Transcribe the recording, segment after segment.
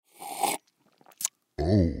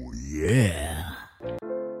Yeah.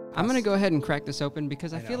 I'm going to go ahead and crack this open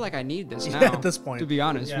because I feel like I need this now. Yeah, at this point. To be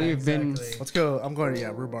honest, we've been Let's go. I'm going to,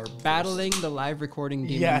 rhubarb. battling the live recording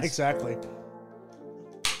demons. Yeah, exactly.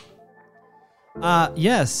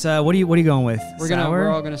 Yes. What are you going with? We're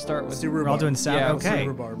all gonna start with Let's do We're rhubarb. all doing sour. Yeah, let's okay. do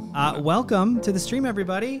rhubarb. Welcome to the stream,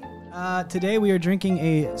 everybody. Today we are drinking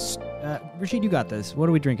a. Rashid, you got this. What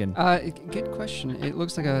are we drinking? Good question. It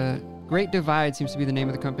looks like a Great Divide seems to be the name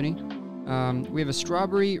of the company. We have a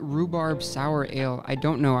strawberry rhubarb sour ale. I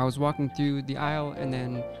don't know. I was walking through the aisle and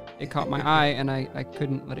then it caught my eye and I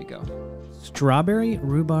couldn't let it go. Strawberry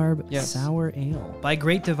rhubarb Yes. sour ale by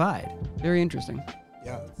Great Divide. Very interesting.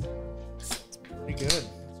 Yeah. It's pretty good.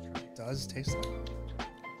 It does taste like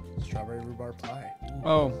strawberry rhubarb pie.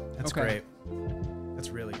 Oh, That's okay. great. That's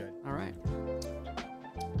really good. All right.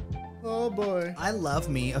 Oh, boy. I love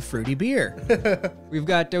me a fruity beer. We've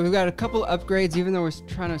got a couple upgrades even though we're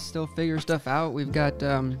trying to still figure stuff out. We've got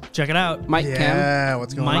Check it out. Mike Cam. Yeah,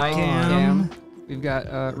 what's going Mike on? Cam. We've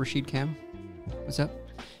got Rashid Cam. What's up?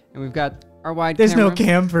 And we've got our wide There's camera. no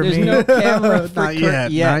cam for There's me. no camera for Not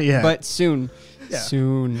Kurt yet, not yet. but soon. Yeah.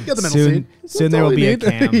 Soon. You got the middle Soon, seat. soon That's there all will we be a need.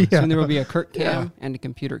 cam. Yeah. Soon there will be a Kurt Cam and a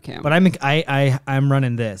computer cam. But I'm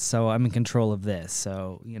running this, so I'm in control of this.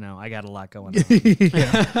 So I got a lot going on.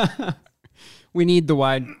 Yeah. We need the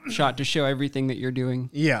wide shot to show everything that you're doing.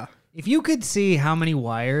 Yeah. If you could see how many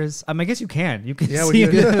wires, I guess you can. You can Yeah, see. we You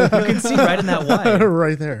can. can see right in that wire.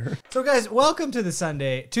 Right there. So, guys, welcome to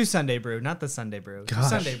Sunday Brew, not the Sunday Brew. Gosh.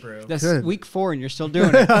 Sunday Brew. That's Good. week 4 and you're still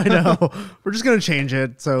doing it. I know. We're just going to change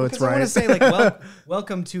it so it's Because I want right. to say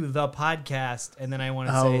welcome to the podcast, and then I want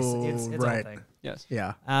to say it's a right. whole thing. Yes.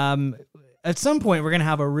 Yeah. At some point, we're gonna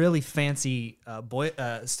have a really fancy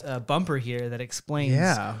bumper here that explains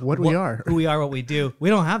What we are. who we are, what we do. We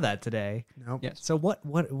don't have that today. Nope. Yes. So what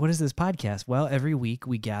is this podcast? Well, every week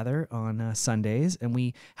we gather on Sundays and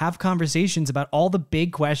we have conversations about all the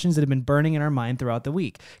big questions that have been burning in our mind throughout the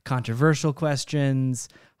week. Controversial questions,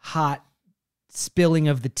 hot spilling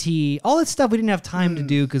of the tea, all that stuff we didn't have time to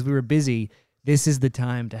do because we were busy. This is the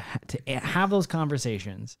time to have those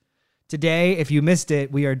conversations. Today, if you missed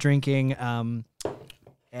it, we are drinking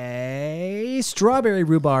a strawberry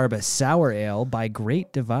rhubarb sour ale by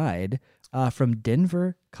Great Divide from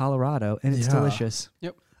Denver, Colorado, and it's Yeah. delicious.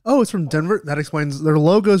 Yep. Oh, it's from Denver. That explains their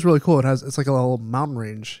logo is really cool. It's like a little mountain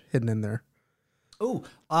range hidden in there. Oh,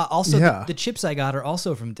 also Yeah. the chips I got are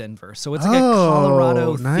also from Denver, so it's like a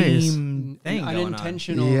Colorado nice. theme thing An going on.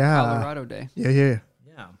 unintentional Yeah. Colorado day. Yeah.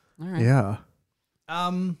 Yeah. All right. Yeah.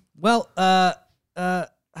 Well,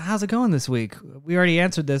 how's it going this week? We already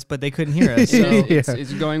answered this, but they couldn't hear us. So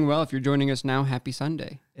It's going well. If you're joining us now, happy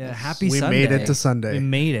Sunday. happy We Sunday. made it to Sunday. We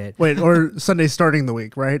made it. Wait, or Sunday starting the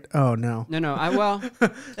week, right? Oh, no. No.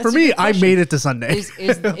 For me, I made it to Sunday. Is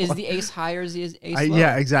the ace high or is the ace low?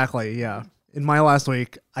 Yeah, exactly. Yeah. In my last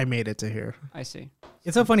week, I made it to here. I see.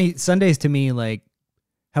 It's so funny. Sundays to me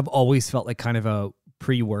have always felt like kind of a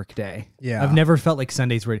pre-work day. Yeah. I've never felt like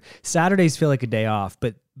Sundays were. Saturdays feel like a day off,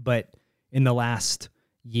 but in the last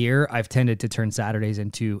year, I've tended to turn Saturdays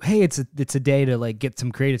into, hey, it's a day to get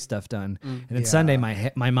some creative stuff done. And then Sunday,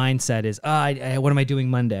 my mindset is, what am I doing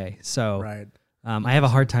Monday? So Right. I have a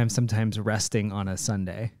hard time sometimes resting on a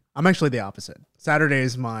Sunday. I'm actually the opposite. Saturday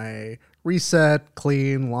is my reset,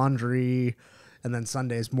 clean, laundry, and then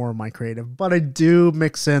Sunday is more of my creative. But I do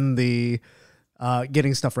mix in the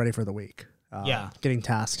getting stuff ready for the week. Getting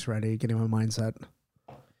tasks ready, getting my mindset.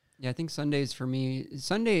 Yeah, I think Sundays for me,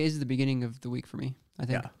 Sunday is the beginning of the week for me. I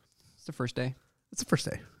think it's the first day. It's the first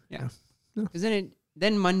day. Yeah, because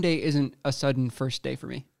then Monday isn't a sudden first day for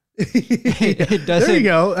me. It doesn't. There you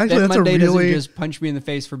go. Actually, then that's Monday a really doesn't just punch me in the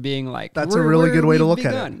face for being like. that's a really good way to we've look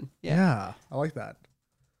at it. begun. Yeah, I like that.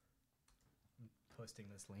 Posting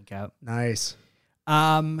this link out. Nice.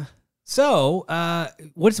 So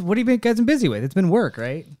what have you guys been busy with? It's been work,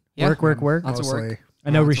 right? Yeah. Work. Lots of work. Mostly. I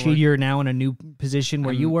know, Lots of Rashid, work. you're now in a new position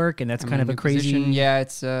where you I'm- work, and that's I'm kind in of a new crazy. position. Yeah,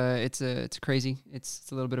 it's crazy.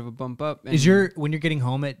 It's a little bit of a bump up. Is when you're getting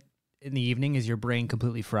home in the evening, is your brain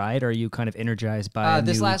completely fried, or are you kind of energized by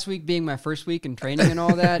this last week being my first week in training and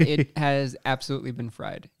all that, it has absolutely been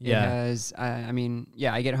fried. Yeah. It has.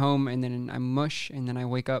 I get home and then I mush and then I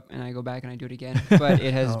wake up and I go back and I do it again. But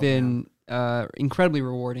it has been incredibly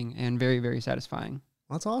rewarding and very, very satisfying.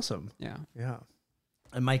 That's awesome. Yeah. Yeah.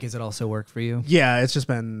 And Mike, has it also work for you? Yeah, it's just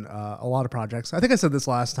been a lot of projects. I think I said this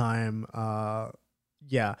last time.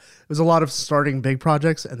 It was a lot of starting big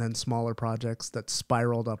projects and then smaller projects that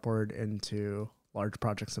spiraled upward into large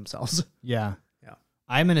projects themselves. Yeah. Yeah.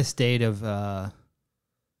 I'm in a state of I'm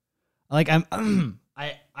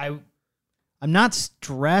not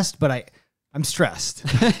stressed, but I'm stressed,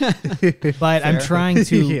 but I'm trying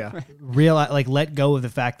to Yeah. realize, like, let go of the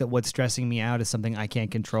fact that what's stressing me out is something I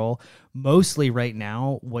can't control. Mostly right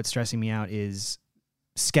now, what's stressing me out is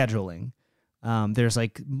scheduling. There's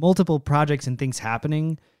like multiple projects and things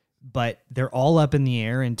happening, but they're all up in the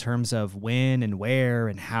air in terms of when and where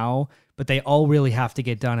and how, but they all really have to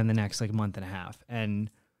get done in the next like month and a half. And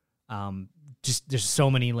just there's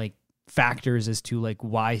so many like factors as to like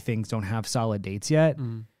why things don't have solid dates yet.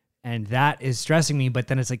 And that is stressing me, but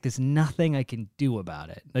then it's like there's nothing I can do about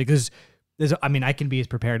it. Like there's I mean, I can be as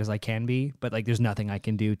prepared as I can be, but like there's nothing I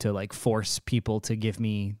can do to like force people to give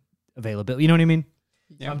me availability. You know what I mean?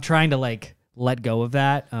 Yeah. I'm trying to like let go of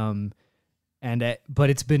that. But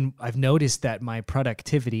I've noticed that my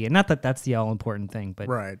productivity, and not that that's the all important thing, but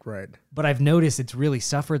Right. but I've noticed it's really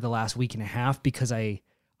suffered the last week and a half because I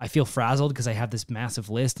feel frazzled because I have this massive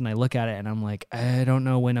list and I look at it and I'm like, I don't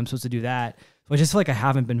know when I'm supposed to do that. So I just feel like I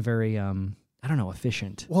haven't been very, I don't know,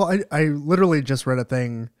 efficient. Well, I literally just read a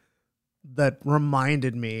thing that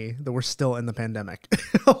reminded me that we're still in the pandemic.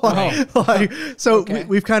 Okay.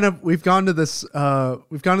 We've gone to this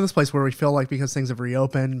place where we feel like because things have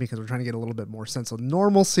reopened, because we're trying to get a little bit more sense of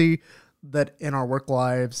normalcy, that in our work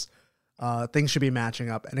lives, things should be matching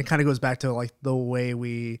up. And it kind of goes back to like the way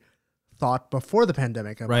we thought before the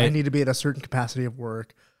pandemic. I need to be at a certain capacity of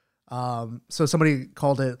work. So somebody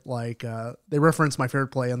called it like, they referenced my favorite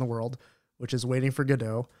play in the world, which is Waiting for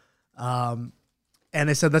Godot. And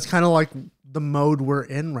they said that's kind of like the mode we're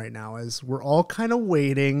in right now, is we're all kind of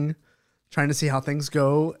waiting, trying to see how things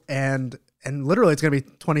go. And literally it's going to be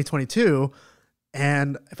 2022.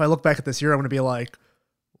 And if I look back at this year, I'm going to be like,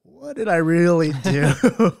 what did I really do?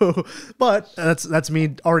 But that's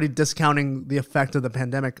me already discounting the effect of the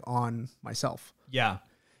pandemic on myself. Yeah.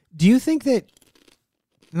 Do you think that,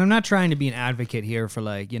 and I'm not trying to be an advocate here for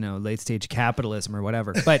like, you know, late stage capitalism or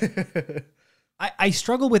whatever, but I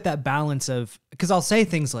struggle with that balance of, because I'll say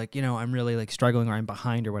things like, you know, I'm really like struggling or I'm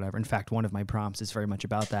behind or whatever. In fact, one of my prompts is very much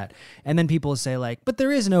about that. And then people will say like, but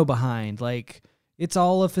there is no behind. Like, it's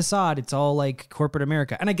all a facade. It's all like corporate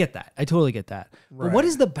America. And I get that. I totally get that. Right. But what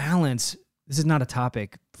is the balance? This is not a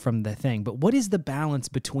topic from the thing, but what is the balance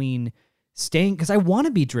between staying, because I want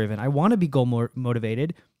to be driven. I want to be goal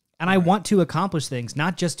motivated. And I want to accomplish things,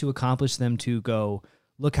 not just to accomplish them to go,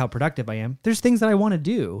 look how productive I am. There's things that I want to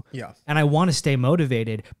do. Yeah. And I want to stay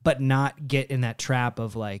motivated, but not get in that trap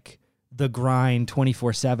of like the grind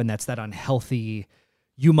 24/7. That's that unhealthy,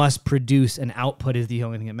 you must produce and output is the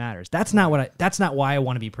only thing that matters. That's not why I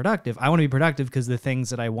want to be productive. I want to be productive because the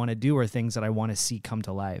things that I want to do are things that I want to see come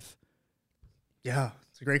to life. Yeah.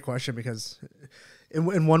 It's a great question, because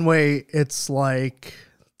in one way it's like,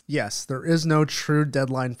 yes, there is no true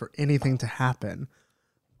deadline for anything to happen.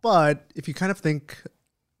 But if you kind of think,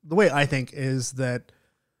 the way I think is that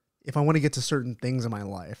if I want to get to certain things in my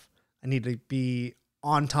life, I need to be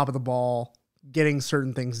on top of the ball, getting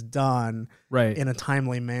certain things done Right. in a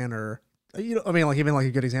timely manner. You know, I mean, like even like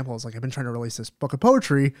a good example is like I've been trying to release this book of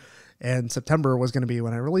poetry, and September was going to be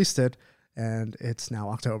when I released it, and it's now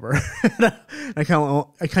October. I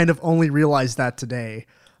kind of only realized that today.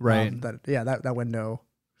 Right. That window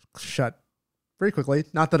shut very quickly.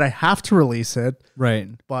 Not that I have to release it, Right.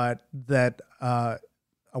 but that I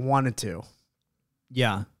wanted to.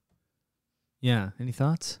 Yeah. Yeah. Any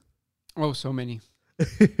thoughts? Oh, so many.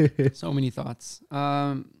 So many thoughts.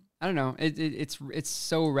 I don't know. It's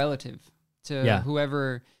so relative to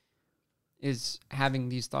whoever is having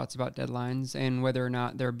these thoughts about deadlines and whether or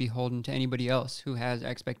not they're beholden to anybody else who has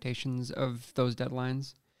expectations of those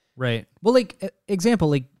deadlines. Right. Well, like example,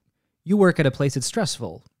 like you work at a place that's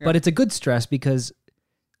stressful, but it's a good stress because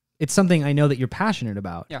it's something I know that you're passionate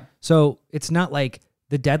about. Yeah. So it's not like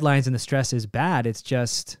the deadlines and the stress is bad. It's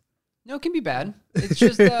just No, it can be bad. It's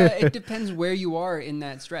just it depends where you are in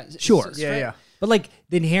that stress. Sure. Yeah. But like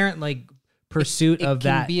the inherent like pursuit of it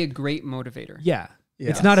can that. be a great motivator. Yeah. Yes.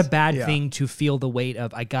 It's not a bad Yeah. thing to feel the weight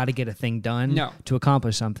of I got to get a thing done to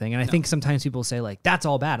accomplish something. And I think sometimes people say like that's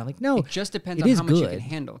all bad. I'm like, no, It just depends it on is how much you good. can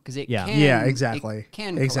handle, because it Yeah. can Yeah, exactly. it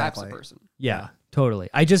can Exactly. collapse a person. yeah, totally.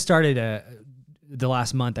 I just started the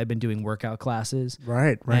last month I've been doing workout classes.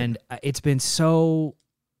 Right. And it's been so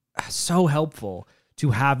helpful to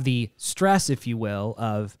have the stress, if you will,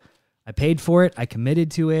 of I paid for it, I committed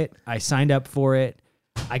to it, I signed up for it,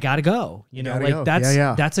 I gotta go. You know, gotta like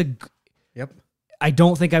go. that's a. Yep. I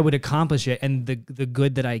don't think I would accomplish it, and the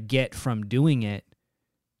good that I get from doing it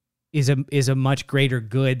is a much greater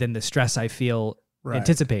good than the stress I feel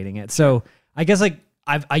anticipating it. So I guess like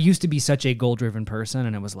I used to be such a goal driven person,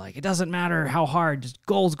 and it was like it doesn't matter how hard, just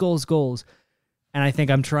goals. And I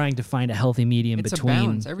think I'm trying to find a healthy medium It's between. a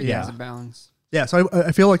balance. Everything Yeah. has a balance. Yeah, so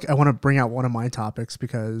I feel like I want to bring out one of my topics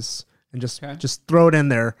because and Okay. just throw it in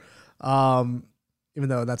there, even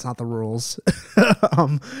though that's not the rules.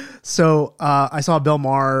 I saw Bill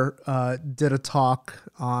Maher did a talk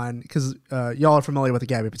on because y'all are familiar with the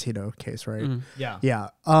Gabby Petito case, right? Mhm. Yeah. Yeah.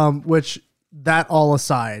 Which that all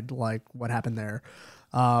aside, like what happened there,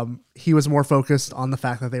 he was more focused on the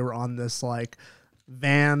fact that they were on this like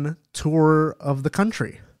van tour of the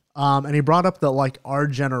country. And he brought up that like our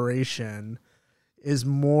generation is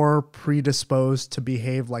more predisposed to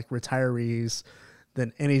behave like retirees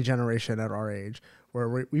than any generation at our age,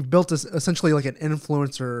 where we've built this essentially like an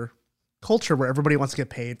influencer culture where everybody wants to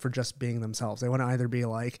get paid for just being themselves. They want to either be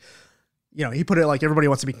like, he put it like everybody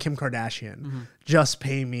wants to be Kim Kardashian, just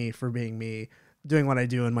pay me for being me, doing what I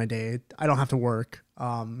do in my day. I don't have to work.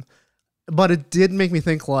 But it did make me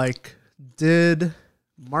think like, did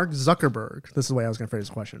Mark Zuckerberg, this is the way I was going to phrase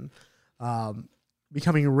this question,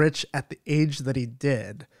 becoming rich at the age that he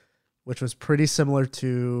did, which was pretty similar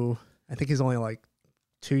to, I think he's only like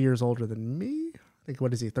 2 years older than me. I think,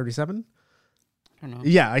 what is he, 37? I don't know.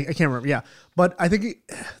 Yeah, I can't remember. Yeah. But I think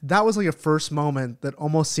that was like a first moment that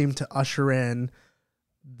almost seemed to usher in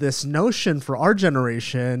this notion for our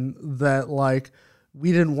generation that like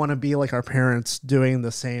we didn't want to be like our parents doing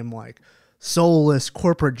the same like soulless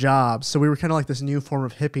corporate jobs. So we were kind of like this new form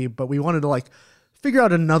of hippie, but we wanted to like figure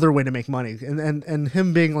out another way to make money. And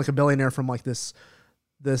him being like a billionaire from like this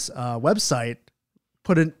website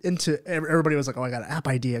put it into, everybody was like, oh, I got an app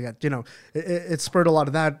idea. I got, it spurred a lot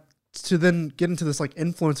of that to then get into this like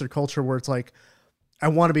influencer culture where it's like, I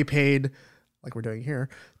want to be paid like we're doing here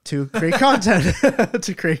to create content,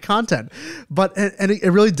 But, and it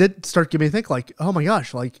really did start giving me a think like, oh my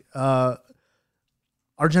gosh, like,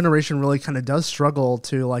 our generation really kind of does struggle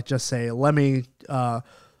to like, just say, let me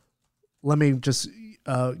just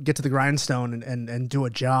get to the grindstone and do a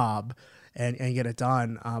job and get it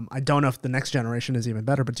done. I don't know if the next generation is even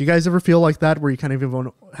better, but do you guys ever feel like that where you kind of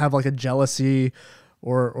even have like a jealousy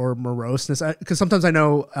or moroseness? Because sometimes I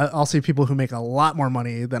know I'll see people who make a lot more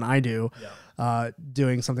money than I do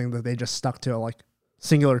doing something that they just stuck to a like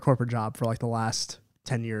singular corporate job for like the last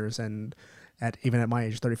 10 years. And even at my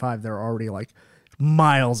age, 35, they're already like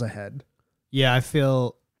miles ahead. Yeah, I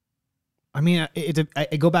feel. I mean, I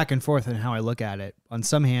go back and forth in how I look at it. On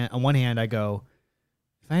one hand, I go,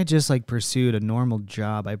 if I had just like pursued a normal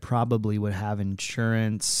job, I probably would have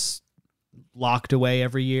insurance locked away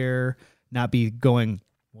every year, not be going,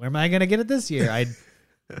 where am I going to get it this year?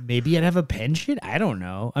 Maybe I'd have a pension. I don't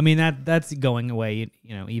know. I mean, that's going away,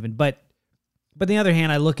 even. But on the other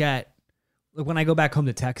hand, I look at when I go back home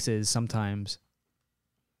to Texas, sometimes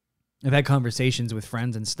I've had conversations with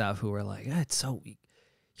friends and stuff who are like, it's so,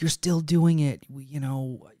 you're still doing it.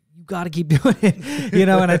 You got to keep doing it,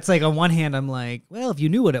 and it's like on one hand, I'm like, well, if you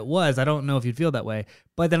knew what it was, I don't know if you'd feel that way.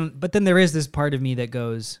 But then there is this part of me that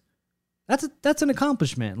goes, that's an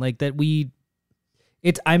accomplishment. Like that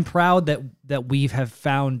I'm proud that we have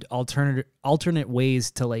found alternate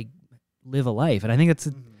ways to like live a life. And I think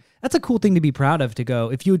that's a cool thing to be proud of, to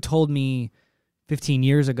go, if you had told me 15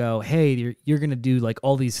 years ago, hey, you're going to do like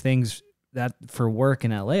all these things that for work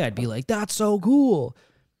in LA, I'd be like, that's so cool.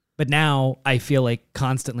 But now I feel like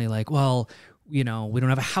constantly like, well, we don't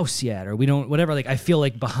have a house yet, or we don't, whatever. Like I feel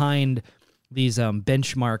like behind these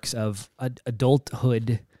benchmarks of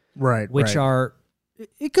adulthood, right, which are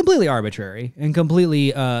completely arbitrary and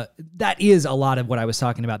completely, that is a lot of what I was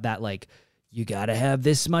talking about, that like, you got to have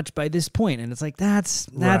this much by this point. And it's like, that's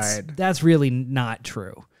really not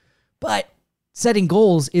true. But setting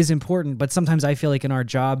goals is important, but sometimes I feel like in our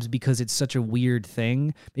jobs, because it's such a weird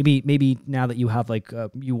thing, maybe now that you have like,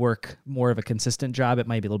 you work more of a consistent job, it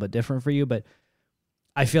might be a little bit different for you, but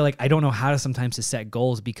I feel like I don't know how to sometimes to set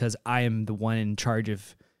goals because I am the one in charge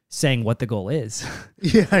of saying what the goal is.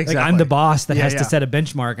 Yeah, exactly. Like I'm the boss that has to set a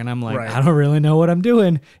benchmark, and I'm like, Right. I don't really know what I'm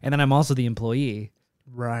doing. And then I'm also the employee,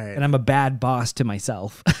 Right. and I'm a bad boss to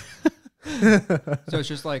myself. So it's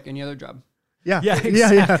just like any other job. Yeah. Yeah,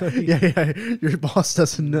 exactly. Yeah. Your boss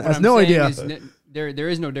has What no I'm saying idea. is there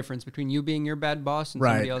is no difference between you being your bad boss and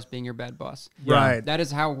Right. somebody else being your bad boss. Right. That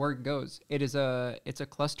is how work goes. It's a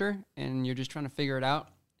cluster, and you're just trying to figure it out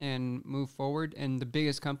and move forward. And the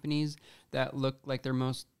biggest companies that look like they're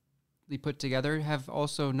mostly put together have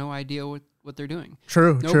also no idea what they're doing.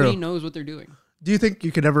 True. Nobody knows what they're doing. Do you think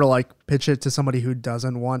you could ever like pitch it to somebody who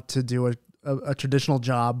doesn't want to do a traditional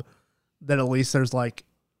job, that at least there's like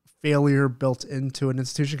failure built into an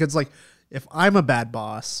institution? Because like if I'm a bad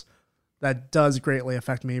boss, that does greatly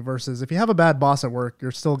affect me, versus if you have a bad boss at work,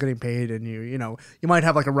 you're still getting paid, and you might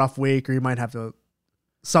have like a rough week, or you might have to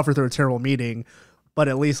suffer through a terrible meeting, but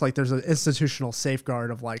at least like there's an institutional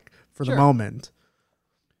safeguard of like for the Sure. moment.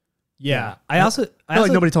 Yeah. I also I feel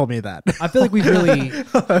like nobody told me that. I feel like we've really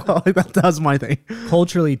That was my thing.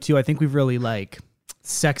 culturally too, I think we've really like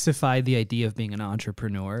sexified the idea of being an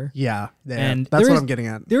entrepreneur. Yeah, And that's there what is- I'm getting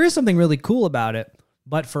at. There is something really cool about it,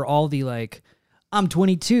 but for all the like, I'm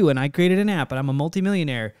 22 and I created an app and I'm a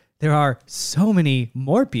multimillionaire, there are so many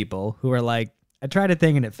more people who are like, I tried a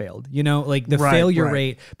thing and it failed. You know, like the Right, failure right.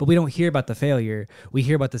 rate, but we don't hear about the failure. We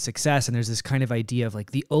hear about the success, and there's this kind of idea of like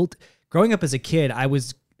growing up as a kid, I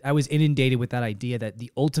was inundated with that idea that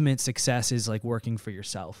the ultimate success is like working for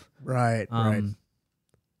yourself. Right, right.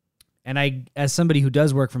 And I, as somebody who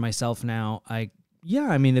does work for myself now, it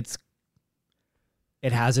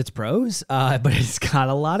has its pros, but it's got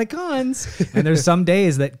a lot of cons. And there's some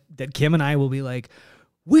days that Kim and I will be like,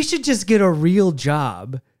 we should just get a real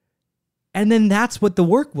job. And then that's what the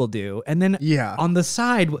work will do. And then Yeah. on the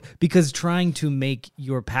side, because trying to make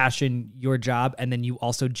your passion your job, and then you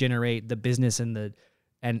also generate the business and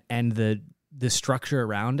the structure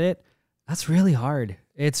around it, that's really hard.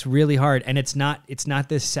 It's really hard. And it's not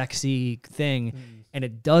this sexy thing. And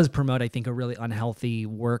it does promote, I think, a really unhealthy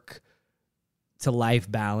work to life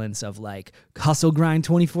balance of like hustle grind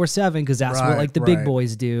 24/7, because that's what Right, like the big right.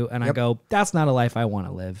 boys do. And I Yep. go, that's not a life I want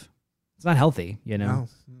to live. It's not healthy, you know? No.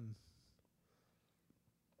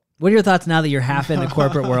 What are your thoughts now that you're half in the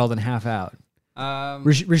corporate world and half out?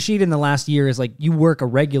 Rashid in the last year is like, you work a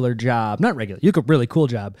regular job, not regular, you work a really cool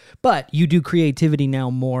job, but you do creativity now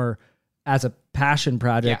more as a passion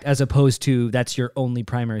project, as opposed to that's your only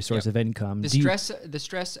primary source of income. The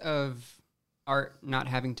stress of art not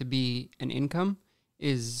having to be an income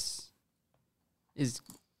is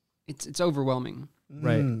it's overwhelming.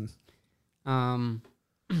 Right.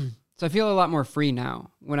 So I feel a lot more free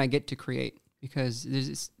now when I get to create, because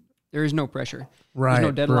there is no pressure. Right. There's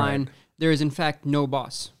no deadline. right. There is, in fact, no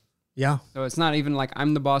boss. Yeah. So it's not even like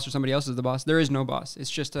I'm the boss or somebody else is the boss. There is no boss. It's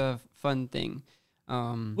just a fun thing.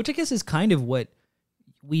 Which I guess is kind of what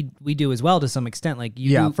we do as well to some extent. Like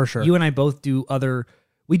for sure. You and I both do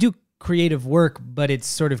we do creative work, but it's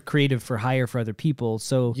sort of creative for hire for other people.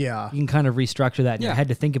 So Yeah. you can kind of restructure that in your Yeah. head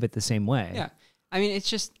to think of it the same way. Yeah. I mean, it's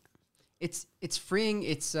just, it's freeing.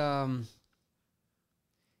 It's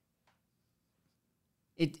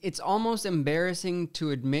almost embarrassing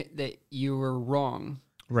to admit that you were wrong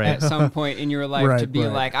Right. at some point in your life, Right, to be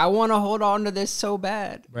right. like, I want to hold on to this so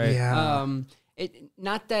bad. Right. Yeah.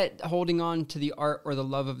 Not that holding on to the art or the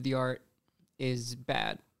love of the art is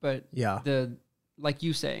bad, but Yeah. like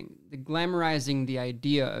you saying, the glamorizing the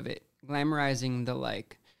idea of it, glamorizing the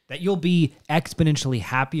like. That you'll be exponentially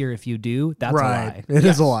happier if you do. That's right. a lie. It is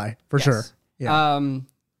Yes. a lie for Yes. sure. Yeah.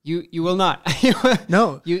 You will not.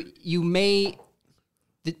 No. You may.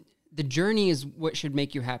 The journey is what should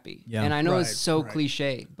make you happy. Yeah. And I know Right, it's so right.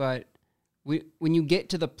 cliche, but when you get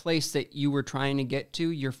to the place that you were trying to get to,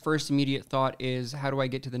 your first immediate thought is, how do I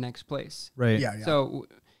get to the next place? Right. Yeah. Yeah. So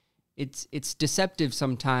it's deceptive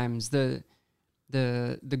sometimes. The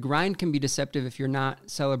grind can be deceptive if you're not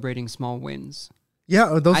celebrating small wins.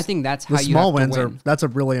 yeah. Those, I think that's the how you small have wins to are, win. that's a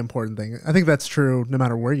really important thing. I think that's true no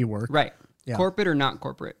matter where you work. Right. Yeah. Corporate or not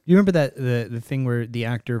corporate. You remember that the thing where the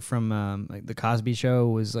actor from like the Cosby Show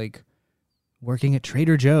was like working at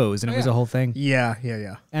Trader Joe's, and it was a whole thing. Yeah. Yeah.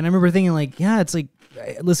 Yeah. And I remember thinking like, yeah, it's like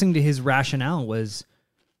listening to his rationale was,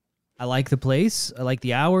 I like the place, I like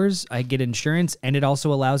the hours, I get insurance, and it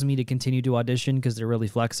also allows me to continue to audition because they're really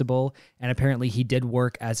flexible. And apparently he did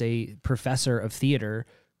work as a professor of theater,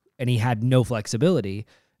 and he had no flexibility.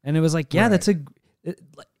 And it was like, yeah, Right.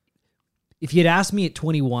 if you'd asked me at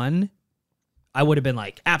 21, I would have been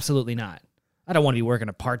like, absolutely not. I don't want to be working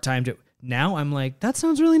a part-time job. Now I'm like, that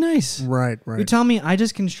sounds really nice. Right. Right. You tell me I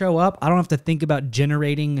just can show up. I don't have to think about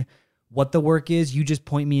generating what the work is. You just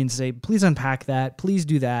point me and say, please unpack that. Please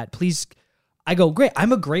do that. Please. I go, great.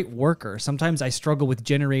 I'm a great worker. Sometimes I struggle with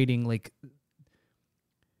generating like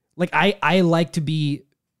I like to be,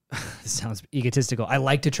 this sounds egotistical. I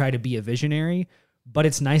like to try to be a visionary, but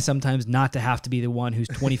it's nice sometimes not to have to be the one who's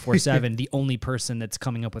 24/7, the only person that's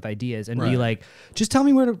coming up with ideas, and be Right. like, just tell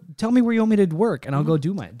me where you want me to work, and I'll go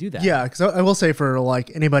do that. Yeah, because I will say for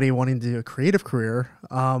like anybody wanting to do a creative career,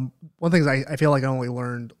 one of the things I feel like I only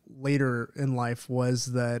learned later in life was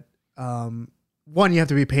that one, you have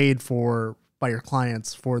to be paid by your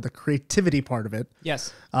clients for the creativity part of it.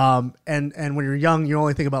 Yes. And when you're young, you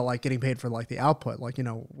only think about like getting paid for like the output. Like, you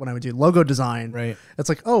know, when I would do logo design, Right. it's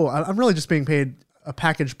like, oh, I'm really just being paid a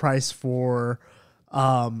package price for,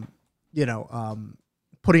 putting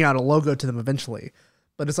out a logo to them eventually.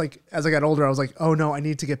 But it's like, as I got older, I was like, oh no, I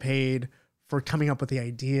need to get paid for coming up with the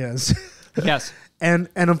ideas. Yes. And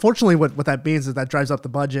unfortunately, what that means is that drives up the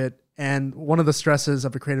budget. And one of the stresses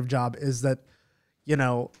of a creative job is that, you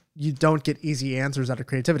know, you don't get easy answers out of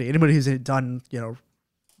creativity. Anybody who's done, you know,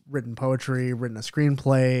 written poetry, written a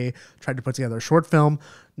screenplay, tried to put together a short film,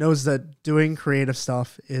 knows that doing creative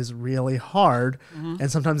stuff is really hard.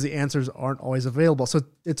 And sometimes the answers aren't always available. So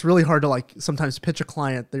it's really hard to like sometimes pitch a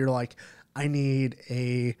client that you're like, I need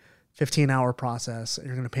a 15-hour process. And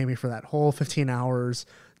you're going to pay me for that whole 15 hours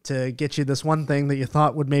to get you this one thing that you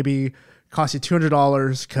thought would maybe cost you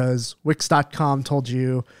 $200 because Wix.com told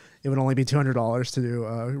you it would only be $200 to do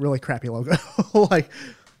a really crappy logo. Like,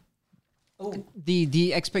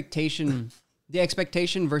 the expectation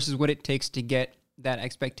versus what it takes to get that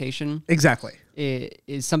expectation exactly.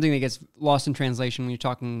 is something that gets lost in translation when you're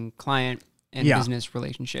talking client and business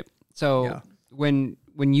relationship. So when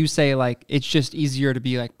you say like, it's just easier to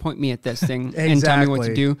be like, point me at this thing and tell me what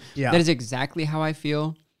to do. That is exactly how I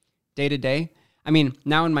feel day to day. I mean,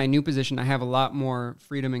 now in my new position, I have a lot more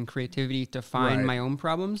freedom and creativity to find my own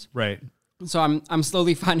problems. Right. So I'm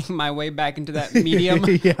slowly finding my way back into that medium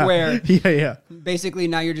where basically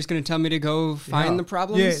now you're just going to tell me to go find the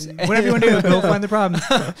problems. Yeah, whatever you want to do, go find the problems.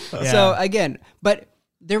 So again, but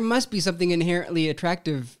there must be something inherently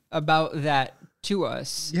attractive about that to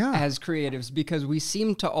us as creatives, because we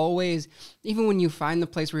seem to always, even when you find the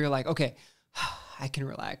place where you're like, okay, I can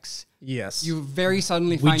relax. Yes. You very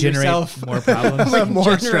suddenly we find generate yourself more problems.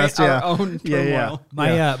 more stress. Our own turmoil.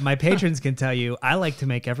 My patrons can tell you, I like to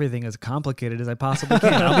make everything as complicated as I possibly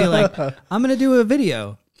can. I'll be like, I'm going to do a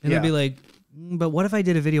video. And they'll be like, but what if I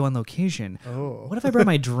did a video on location? Oh. What if I brought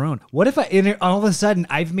my drone? What if all of a sudden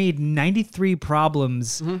I've made 93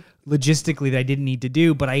 problems logistically that I didn't need to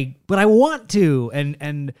do, but I want to.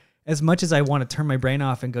 And as much as I want to turn my brain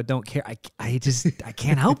off and go, don't care, I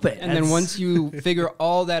can't help it. And then once you figure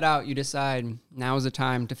all that out, you decide now is the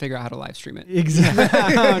time to figure out how to live stream it. Exactly.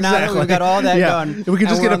 Now that we've got all that done, we can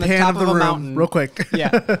just get a pan of the room mountain real quick.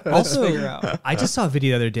 Also, figure out. I just saw a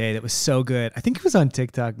video the other day that was so good. I think it was on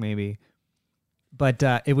TikTok maybe, but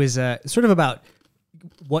it was sort of about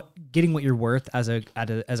getting what you're worth as a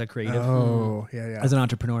creative. Oh, as an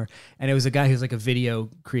entrepreneur. And it was a guy who's like a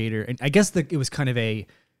video creator, and I guess it was kind of a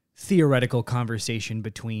theoretical conversation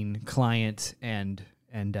between client and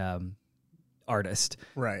artist,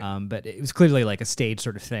 right? But it was clearly like a stage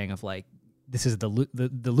sort of thing of like, this is the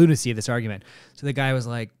lunacy of this argument. So the guy was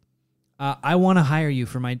like, I want to hire you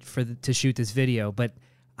to shoot this video, but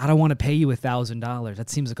I don't want to pay you $1,000. That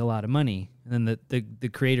seems like a lot of money. And then the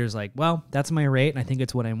creator's like, well, that's my rate, and I think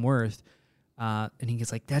it's what I'm worth. And he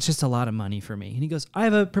gets like, that's just a lot of money for me. And he goes, I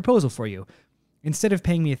have a proposal for you. Instead of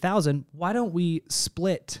paying me $1,000, why don't we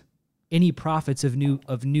split any profits of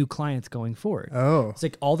new clients going forward? Oh, it's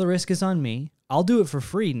like all the risk is on me. I'll do it for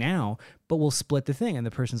free now, but we'll split the thing. And the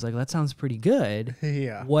person's like, that sounds pretty good.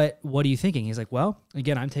 Yeah. What are you thinking? He's like, well,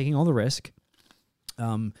 again, I'm taking all the risk.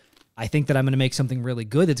 I think that I'm going to make something really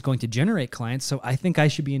good that's going to generate clients. So I think I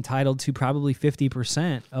should be entitled to probably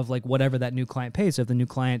 50% of like whatever that new client pays. So if the new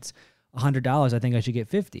client's $100, I think I should get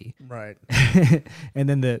 50. Right. And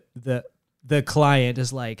then the client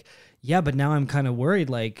is like, yeah, but now I'm kind of worried,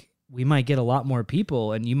 like we might get a lot more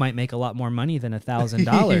people and you might make a lot more money than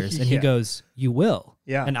 $1,000. And he goes, you will.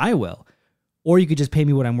 Yeah. And I will. Or you could just pay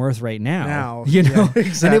me what I'm worth right now. You know? Yeah,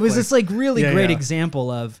 exactly. And it was this like really great example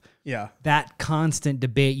of that constant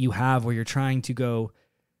debate you have where you're trying to go,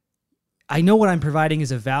 I know what I'm providing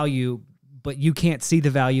is a value, but you can't see the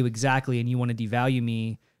value exactly and you want to devalue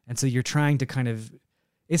me. And so you're trying to kind of,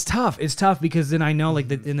 it's tough. It's tough because then I know like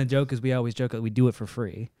in the joke is we always joke that we do it for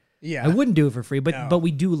free. Yeah. I wouldn't do it for free, but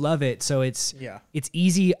we do love it. So it's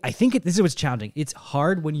easy. I think this is what's challenging. It's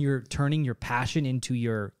hard when you're turning your passion into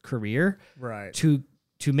your career, right? To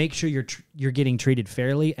make sure you're getting treated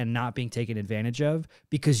fairly and not being taken advantage of,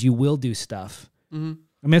 because you will do stuff. Mm-hmm.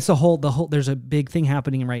 I mean, it's the whole. There's a big thing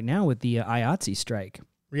happening right now with the IATSE strike.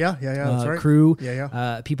 Yeah, that's right. Crew,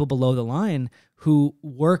 people below the line who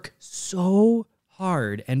work so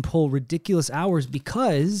hard and pull ridiculous hours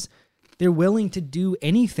because they're willing to do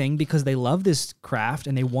anything because they love this craft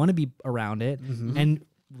and they want to be around it. Mm-hmm. And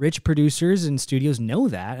rich producers and studios know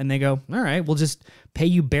that, and they go, all right, we'll just pay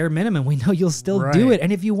you bare minimum. We know you'll still do it.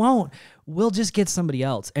 And if you won't, we'll just get somebody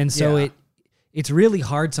else. And so it's really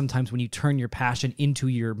hard sometimes when you turn your passion into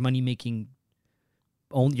your money-making,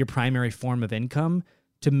 your primary form of income,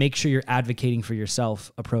 to make sure you're advocating for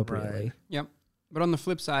yourself appropriately. Right. Yep. But on the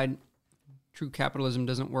flip side, true capitalism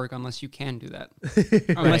doesn't work unless you can do that.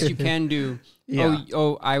 Unless you can do,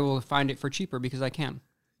 I will find it for cheaper because I can.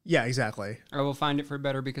 Yeah, exactly. I will find it for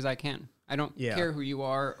better because I can. I don't care who you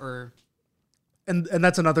are or and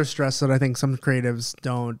that's another stress that I think some creatives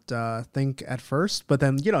don't think at first. But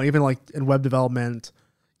then, even like in web development,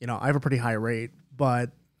 I have a pretty high rate,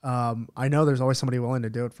 but I know there's always somebody willing to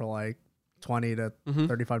do it for like $20 to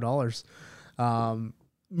 $35.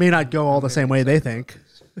 May not go all the same way they think.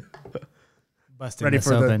 Busting Ready this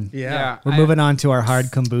for open. We're I- moving on to our hard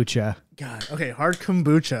kombucha. God. Okay. Hard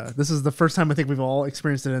kombucha. This is the first time I think we've all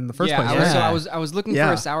experienced it in the first place. I Right? was, so I was looking for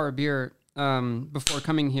Yeah. a sour beer before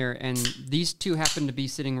coming here, and these two happen to be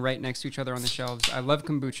sitting right next to each other on the shelves. I love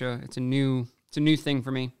kombucha. It's a new thing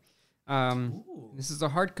for me. This is a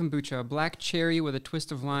hard kombucha, black cherry with a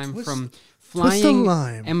twist of lime from twist of Flying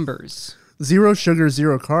lime. Embers. 0 sugar,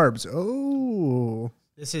 0 carbs. Oh.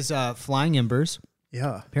 This is Flying Embers,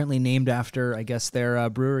 Yeah. apparently named after, I guess, their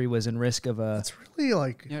brewery was in risk of a It's really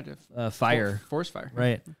like. Yeah, fire. forest fire.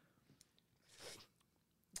 Right.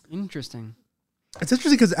 Interesting. It's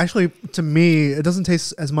interesting because actually, to me, it doesn't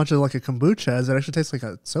taste as much like a kombucha as it actually tastes like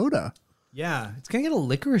a soda. Yeah. It's going to get a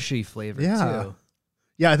licoricey flavor, Yeah. too.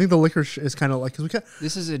 Yeah, I think the licorice is kind of like because we got.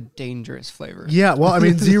 This is a dangerous flavor. Yeah, well, I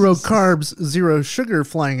mean, 0 carbs, 0 sugar,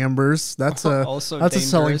 Flying Embers. That's a Also that's a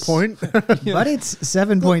selling dangerous. point, But it's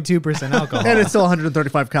 7.2% alcohol. and it's still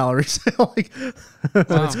 135 calories. Like, So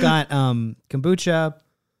it's got kombucha,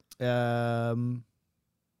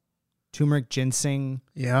 turmeric ginseng,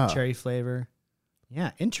 yeah, cherry flavor.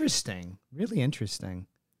 Yeah, interesting. Really interesting.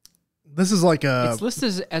 this is like a. It's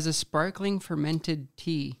listed as a sparkling fermented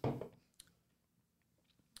tea.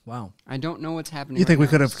 Wow. I don't know what's happening. You think right we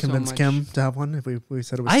could now. have So convinced much- Kim to have one if we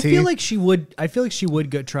said it was I tea? feel like she would. I feel like she would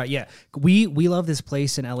go try. Yeah, we love this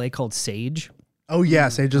place in LA called Sage, Oh yeah,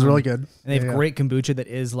 Sage is really good. and they have Yeah. great kombucha that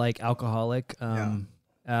is like alcoholic.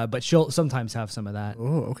 But she'll sometimes have some of that.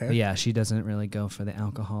 Oh, okay. But yeah, she doesn't really go for the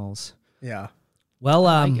alcohols. Yeah. Well,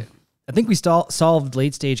 like it. I think we solved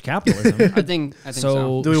late stage capitalism. I think so.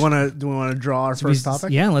 So- Do we want to draw our first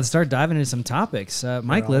topic? Yeah, let's start diving into some topics.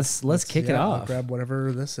 Mike, Well, let's kick it I'll off. grab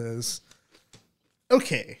whatever this is.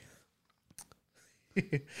 Okay.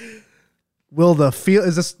 Will the feel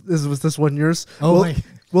was this one yours? Oh will, my-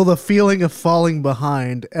 will the feeling of falling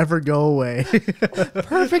behind ever go away?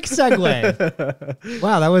 Perfect segue.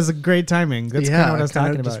 Wow, that was a great timing. That's kind of what I was kinda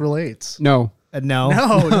talking just about. relates. No. No.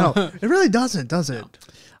 No, it really doesn't, does it?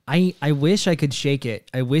 I wish I could shake it.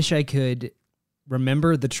 I wish I could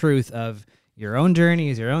remember the truth of your own journey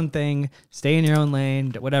is your own thing. Stay in your own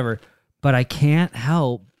lane, whatever. But I can't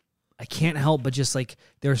help but just like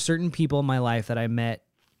there are certain people in my life that I met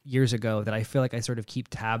years ago that I feel like I sort of keep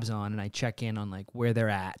tabs on and I check in on like where they're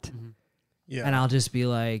at. Yeah. And I'll just be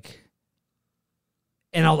like,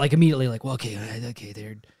 and I'll like immediately like, well, okay,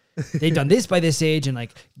 they've done this by this age and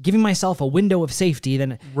like giving myself a window of safety.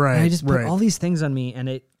 Then Right, and I just put right. all these things on me, and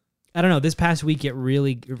I don't know. This past week, it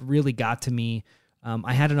really got to me.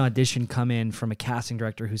 I had an audition come in from a casting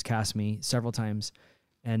director who's cast me several times,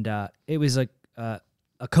 and it was like a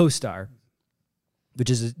co-star, which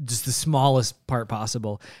is just the smallest part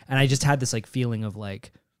possible. And I just had this like feeling of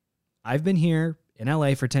like, I've been here in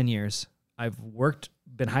LA for 10 years. I've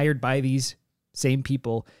been hired by these same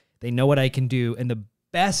people. They know what I can do. And the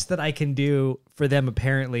best that I can do for them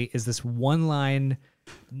apparently is this one line,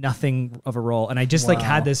 nothing of a role. And I just like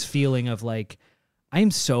had this feeling of like, I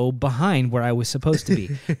am so behind where I was supposed to be.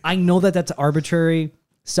 I know that that's arbitrary,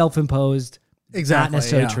 self-imposed, not Exactly,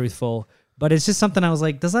 necessarily yeah. truthful, but it's just something I was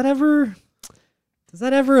like, does that ever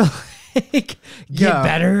like get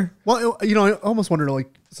better? Well, I almost wonder,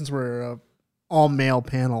 like, since we're a all male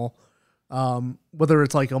panel, whether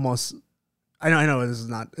it's like almost. I know this is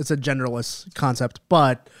not. It's a genderless concept,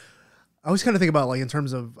 but I always kind of think about like in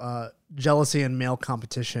terms of jealousy and male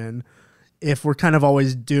competition. If we're kind of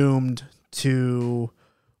always doomed to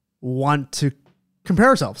want to compare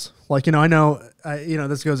ourselves, like I know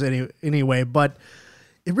this goes any way, but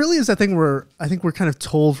it really is that thing where I think we're kind of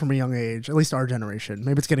told from a young age, at least our generation.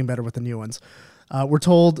 Maybe it's getting better with the new ones. We're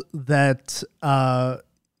told that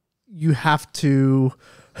you have to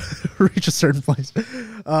reach a certain place. Sorry,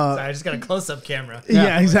 I just got a close-up camera.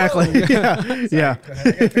 Yeah, exactly. Yeah, yeah. I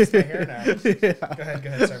gotta fix my hair now. Go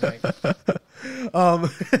ahead. Sorry, Mike.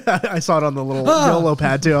 I saw it on the little YOLO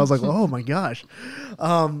pad too. I was like, oh my gosh.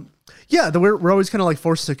 We're always kind of like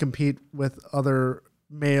forced to compete with other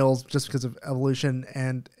males just because of evolution,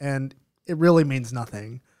 and it really means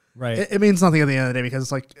nothing. Right. It means nothing at the end of the day because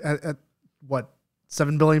it's like at what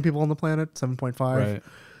 7 billion people on the planet, 7.5. Right.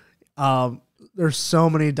 There's so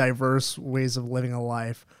many diverse ways of living a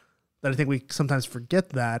life that I think we sometimes forget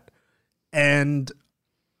that. And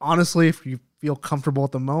honestly, if you feel comfortable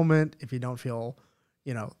at the moment, if you don't feel,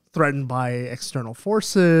 threatened by external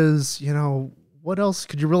forces, what else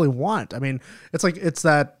could you really want? I mean, it's like, it's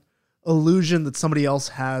that illusion that somebody else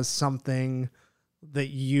has something that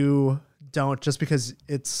you don't, just because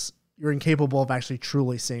you're incapable of actually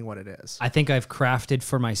truly seeing what it is. I think I've crafted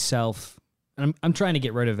for myself, and I'm trying to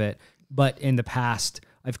get rid of it, but in the past,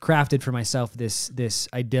 I've crafted for myself this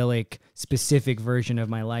idyllic, specific version of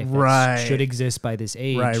my life that should exist by this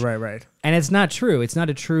age. Right. And it's not true. It's not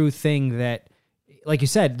a true thing that, like you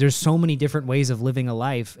said, there's so many different ways of living a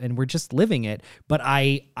life, and we're just living it. But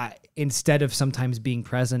I instead of sometimes being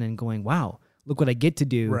present and going, wow, look what I get to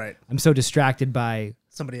do, I'm so distracted by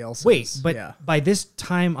somebody else. By this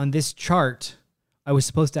time on this chart, I was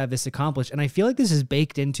supposed to have this accomplished. And I feel like this is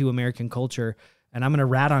baked into American culture. And I'm going to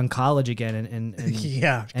rat on college again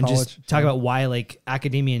and just talk about why, like,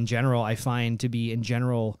 academia in general, I find to be in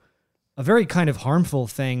general a very kind of harmful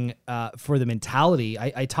thing for the mentality.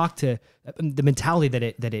 I talk to the mentality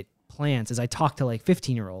that it plants is I talk to like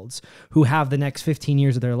 15-year-olds who have the next 15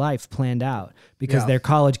 years of their life planned out because their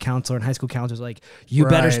college counselor and high school counselor is like, you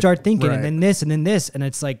better start thinking and then this and then this. And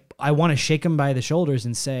it's like, I want to shake them by the shoulders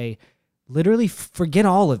and say, literally forget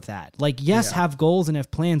all of that. Like, yes, have goals and have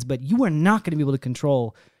plans, but you are not going to be able to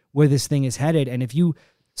control where this thing is headed. And if you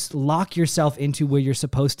lock yourself into where you're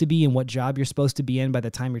supposed to be and what job you're supposed to be in by the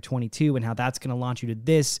time you're 22 and how that's going to launch you to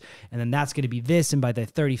this, and then that's going to be this, and by the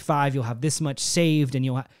 35, you'll have this much saved, and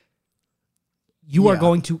you are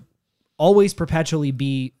going to always perpetually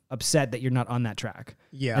be upset that you're not on that track.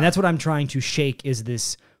 Yeah. And that's what I'm trying to shake is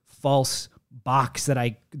this false box that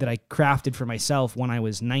I crafted for myself when I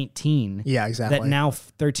was 19. Yeah, exactly. That now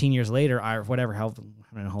 13 years later, or whatever, I don't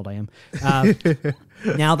know how old I am.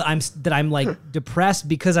 Now that I'm like depressed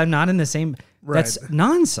because I'm not in the same. That's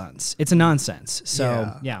nonsense. It's a nonsense.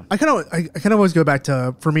 So yeah. I kind of always go back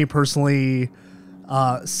to, for me personally,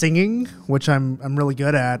 singing, which I'm really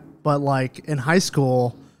good at. But like in high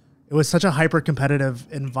school, it was such a hyper competitive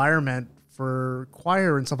environment for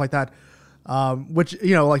choir and stuff like that. Which,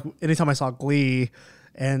 you know, like anytime I saw Glee,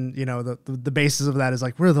 and you know the basis of that is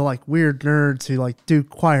like we're the like weird nerds who like do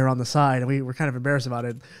choir on the side, and we were kind of embarrassed about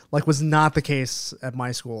it. Like, was not the case at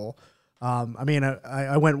my school. I mean,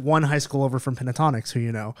 I went one high school over from Pentatonics, who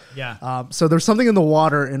you know. Yeah. So there's something in the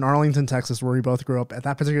water in Arlington, Texas, where we both grew up at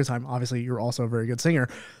that particular time. Obviously, you're also a very good singer.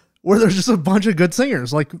 Where there's just a bunch of good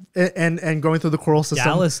singers, like and going through the choral system.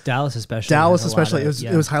 Dallas especially.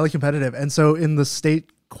 It was highly competitive, and so in the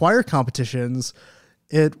state choir competitions,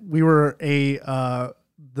 we were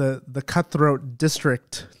the cutthroat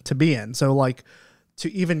district to be in. So like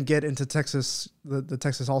to even get into Texas, the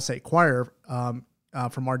Texas All-State Choir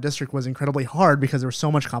from our district was incredibly hard because there was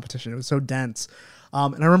so much competition. It was so dense,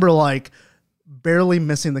 and I remember like barely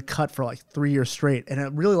missing the cut for like 3 years straight, and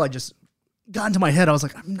it really like just got into my head. I was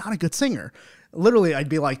like, I'm not a good singer. Literally, I'd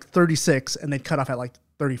be like 36 and they'd cut off at like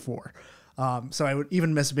 34. So I would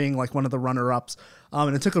even miss being like one of the runner-ups.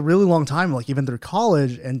 And it took a really long time, like even through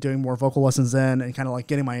college and doing more vocal lessons then and kind of like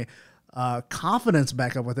getting my confidence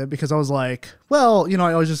back up with it, because I was like, well, you know,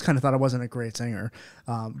 I always just kind of thought I wasn't a great singer.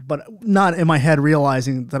 But not in my head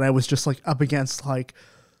realizing that I was just like up against like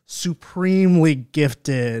supremely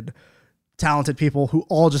gifted, talented people who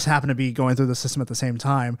all just happen to be going through the system at the same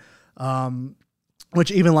time. Which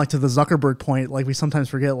even like to the Zuckerberg point, like we sometimes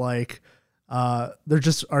forget, like there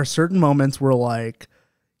just are certain moments where like,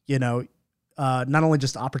 you know, not only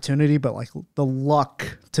just opportunity, but like the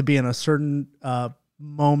luck to be in a certain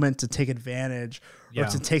moment to take advantage or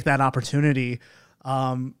to take that opportunity.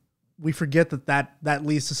 We forget that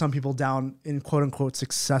leads to some people down in quote unquote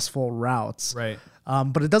successful routes. Right.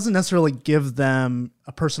 But it doesn't necessarily give them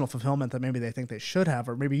a personal fulfillment that maybe they think they should have,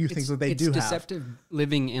 or maybe you think that they do have. It's deceptive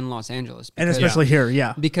living in Los Angeles. And especially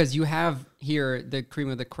here, Because you have here the cream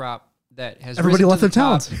of the crop that has everybody left their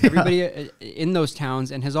towns. Everybody in those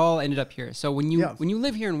towns and has all ended up here. So when you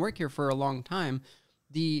live here and work here for a long time,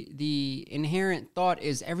 the inherent thought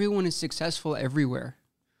is everyone is successful everywhere,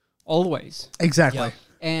 always. Exactly. Yep.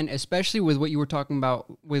 And especially with what you were talking about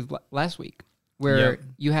with last week, where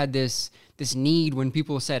you had this need when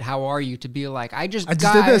people said, "How are you?" to be like, "I just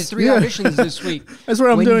got 3 auditions this week." That's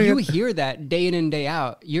what I'm doing. When you hear that day in and day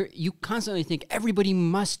out, you constantly think everybody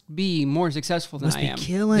must be more successful than I am.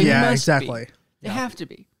 Killing. Exactly. They have to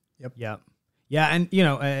be. Yep. Yeah, and you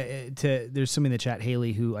know, there's somebody in the chat,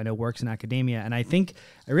 Haley, who I know works in academia, and I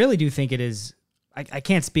really do think it is. I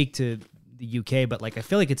can't speak to the UK, but like I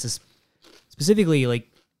feel like it's specifically like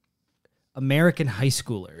American high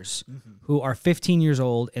schoolers who are 15 years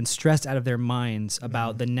old and stressed out of their minds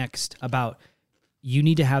about you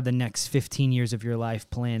need to have the next 15 years of your life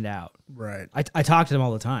planned out. Right. I talk to them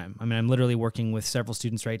all the time. I mean, I'm literally working with several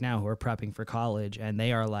students right now who are prepping for college, and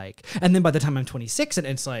they are like, and then by the time I'm 26, and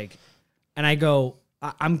it's like, and I go,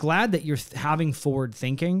 I'm glad that you're having forward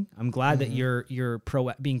thinking. I'm glad that you're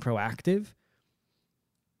being proactive.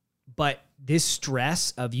 But this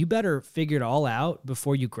stress of you better figure it all out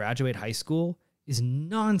before you graduate high school is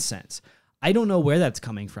nonsense. I don't know where that's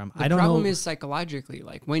coming from. The problem is psychologically,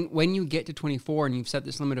 like when you get to 24 and you've set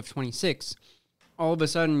this limit of 26, all of a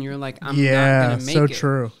sudden you're like, I'm not going to make it. So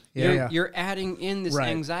true. You're adding in this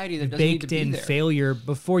anxiety that doesn't need to be baked in there. Failure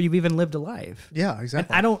before you've even lived a life. Yeah,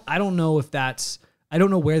 exactly. And I don't know if that's, I don't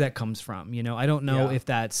know where that comes from. You know, I don't know if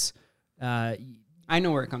that's, I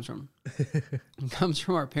know where it comes from. It comes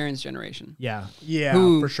from our parents' generation. Yeah,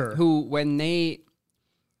 for sure. Who, when they,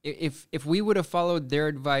 if we would have followed their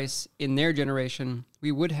advice in their generation,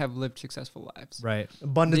 we would have lived successful lives. right.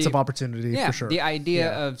 Abundance of opportunity, Yeah, for sure. the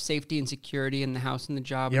idea of safety and security and the house and the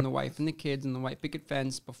job Yep. and the wife and the kids and the white picket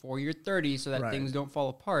fence before you're 30 so that Right. things don't fall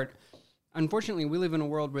apart. Unfortunately, we live in a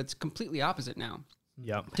world where it's completely opposite now.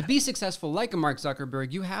 Yep. To be successful like a Mark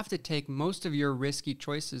Zuckerberg, you have to take most of your risky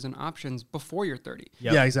choices and options before you're 30.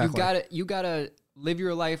 Yep. Yeah, exactly. You gotta live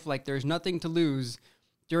your life like there's nothing to lose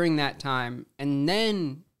during that time, and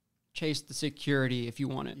then chase the security if you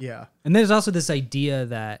want it. Yeah. And there's also this idea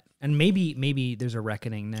that, and maybe there's a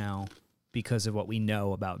reckoning now because of what we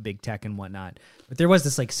know about big tech and whatnot, but there was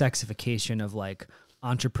this like sexification of like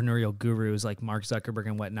entrepreneurial gurus like Mark Zuckerberg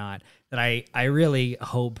and whatnot that I really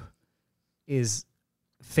hope is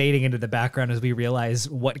fading into the background as we realize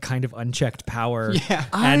what kind of unchecked power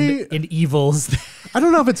and evils. I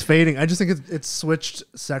don't know if it's fading. I just think it's switched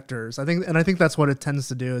sectors. I think that's what it tends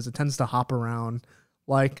to do. Is it tends to hop around.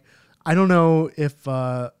 Like, I don't know if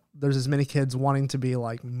there's as many kids wanting to be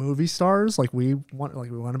like movie stars, like we want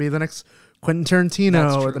to be the next Quentin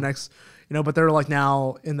Tarantino or the next, but they're like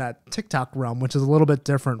now in that TikTok realm, which is a little bit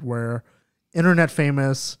different, where internet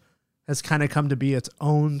famous has kind of come to be its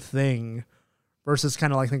own thing, versus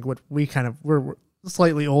kind of like, I think what we're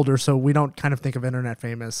slightly older, so we don't kind of think of internet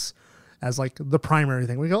famous as like the primary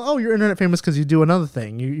thing. We go, oh, you're internet famous because you do another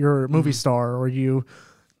thing. You're a movie star, or you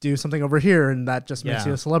do something over here, and that just makes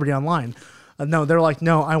you a celebrity online. No, they're like,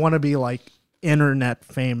 no, I want to be like internet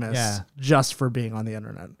famous just for being on the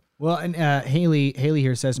internet. Well, and Haley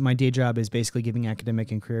here says, my day job is basically giving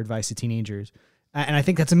academic and career advice to teenagers. And I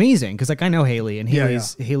think that's amazing because like I know Haley, and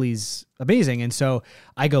Haley's amazing. And so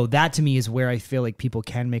I go, that to me is where I feel like people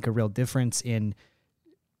can make a real difference in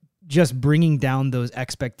just bringing down those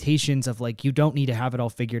expectations of like, you don't need to have it all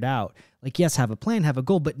figured out. Like, yes, have a plan, have a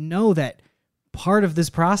goal, but know that part of this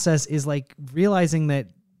process is like realizing that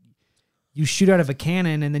you shoot out of a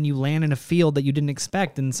cannon and then you land in a field that you didn't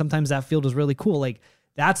expect. And sometimes that field is really cool. Like,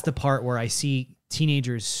 that's the part where I see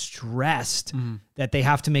teenagers stressed that they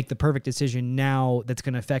have to make the perfect decision now that's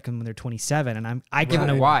going to affect them when they're 27. And I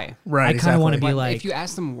kind of why. Right. I kind of want to be But like, if you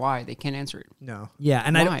ask them why, they can't answer it. No. yeah.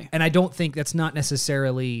 And Why? I don't think that's not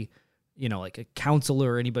necessarily, like a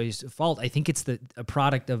counselor or anybody's fault. I think it's a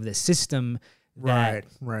product of the system that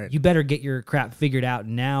Right. you better get your crap figured out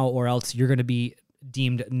now, or else you're going to be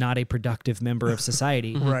deemed not a productive member of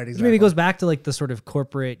society. Right. Which Exactly. maybe goes back to like the sort of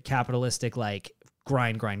corporate capitalistic, like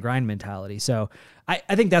grind mentality. So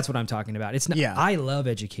I think that's what I'm talking about. It's not, I love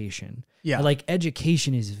education. Yeah. Like,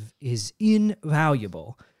 education is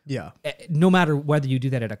invaluable. Yeah. No matter whether you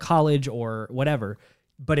do that at a college or whatever,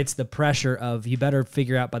 but it's the pressure of, you better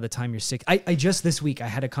figure out by the time you're 6. I just this week, I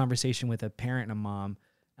had a conversation with a parent and a mom,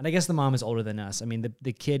 and I guess the mom is older than us. I mean,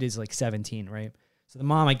 the kid is like 17, right? So the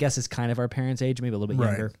mom, I guess, is kind of our parents' age, maybe a little bit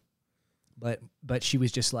younger. But she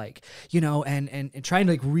was just like, and trying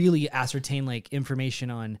to like really ascertain like information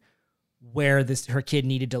on where her kid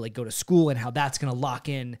needed to like go to school and how that's going to lock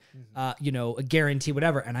in, a guarantee,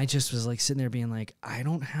 whatever. And I just was like sitting there being like, I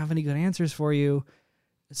don't have any good answers for you.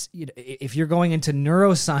 If you're going into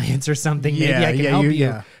neuroscience or something, maybe I can help you.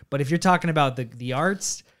 Yeah. But if you're talking about the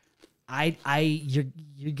arts,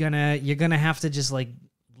 you're gonna have to just like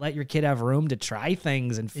let your kid have room to try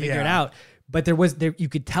things and figure it out. But you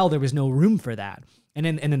could tell there was no room for that. And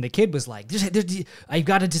then the kid was like, I've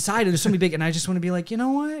got to decide. There's so many big, and I just want to be like, you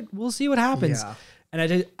know what? We'll see what happens. Yeah.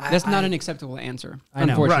 And That's not an acceptable answer, I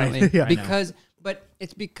know. unfortunately. Right. Yeah. But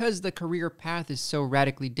it's because the career path is so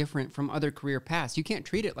radically different from other career paths. You can't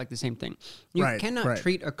treat it like the same thing. You cannot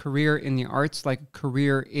treat a career in the arts like a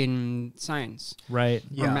career in science. Right.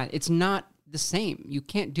 Or math. It's not the same. You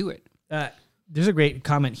can't do it. There's a great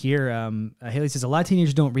comment here. Haley says, a lot of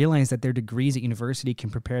teenagers don't realize that their degrees at university can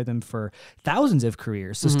prepare them for thousands of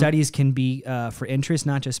careers. So studies can be for interest,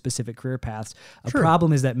 not just specific career paths. A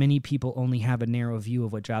problem is that many people only have a narrow view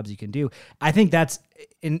of what jobs you can do. I think that's,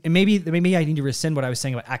 and maybe I need to rescind what I was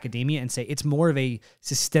saying about academia and say it's more of a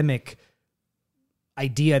systemic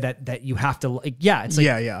idea that you have to like, yeah, it's like,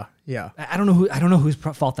 yeah. I don't know whose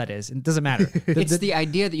fault that is. It doesn't matter. It's the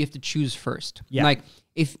idea that you have to choose first. Yeah. Like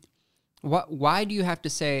why do you have to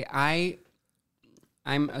say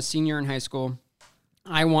I'm a senior in high school.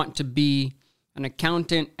 I want to be an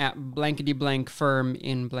accountant at blankety blank firm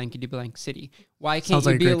in blankety blank city. Why can't Sounds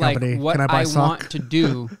like a you be great like, company. what Can I buy I stock? want to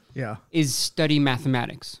do Yeah. is study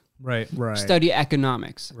mathematics, right. study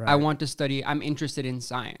economics. I Right. want to study, I'm interested in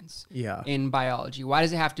science, Yeah. in biology. Why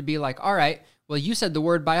does it have to be like, all right, well, you said the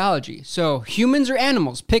word biology, so humans or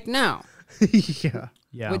animals, pick now. Yeah.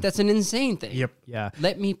 Yeah. Wait, that's an insane thing. Yep. Yeah.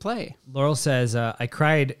 Let me play. Laurel says, I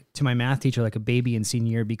cried to my math teacher like a baby in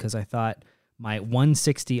senior year because I thought my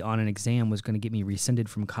 160 on an exam was going to get me rescinded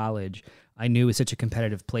from college. I knew it was such a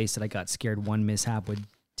competitive place that I got scared one mishap would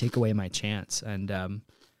take away my chance. And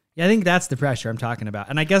yeah, I think that's the pressure I'm talking about.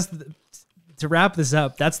 And I guess to wrap this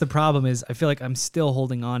up, that's the problem is I feel like I'm still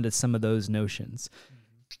holding on to some of those notions.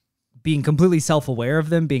 Being completely self-aware of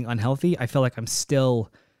them, being unhealthy, I feel like I'm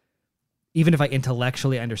still... Even if I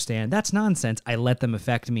intellectually understand that's nonsense, I let them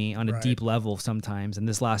affect me on a Right. deep level sometimes. And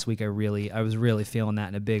this last week, I was really feeling that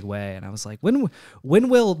in a big way. And I was like, when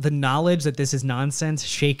will the knowledge that this is nonsense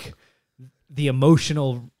shake the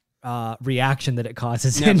emotional reaction that it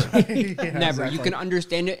causes in Never. me? Yeah, Never. You exactly. can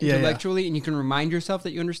understand it Yeah, yeah. intellectually and you can remind yourself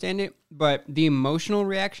that you understand it, but the emotional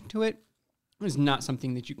reaction to it is not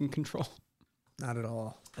something that you can control. Not at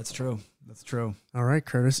all. That's true. That's true. All right,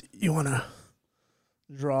 Curtis, you want to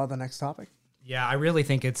draw the next topic? Yeah, I really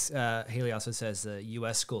think it's, Haley also says the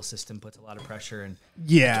U.S. school system puts a lot of pressure. And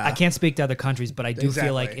Yeah. I can't speak to other countries, but I do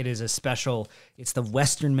feel like Exactly. it is it's the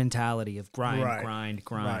Western mentality of grind, Right. grind,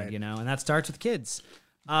 Right. you know, and that starts with kids.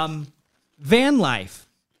 Van life.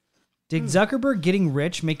 Did Zuckerberg getting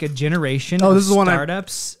rich make a generation Oh, of this is the one I-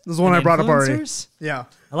 startups? this is the one and I brought up already. influencers? Yeah.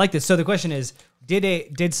 I like this. So the question is,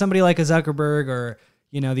 did somebody like a Zuckerberg or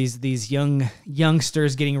these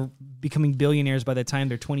youngsters becoming billionaires by the time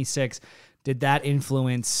they're 26, did that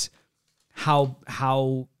influence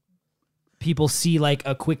how people see like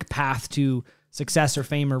a quick path to success or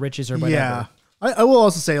fame or riches or whatever? Yeah. I will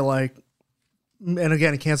also say, like, and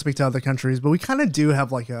again, I can't speak to other countries, but we kind of do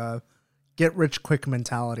have like a get rich quick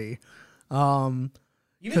mentality. Even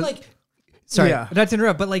like, sorry, Yeah. not to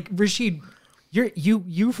interrupt, but like Rashid,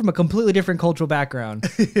 you from a completely different cultural background,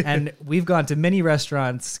 and we've gone to many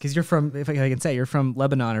restaurants because you're from, if I can say, you're from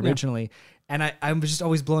Lebanon originally, and I'm just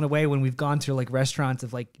always blown away when we've gone to like restaurants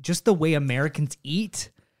of like just the way Americans eat,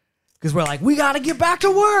 because we're like, we got to get back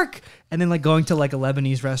to work, and then like going to like a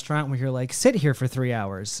Lebanese restaurant where you're like, sit here for 3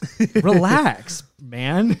 hours, relax,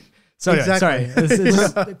 man. So anyway, Exactly. sorry, it's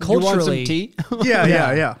just culturally. You want some tea?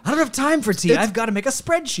 Yeah. I don't have time for tea. I've got to make a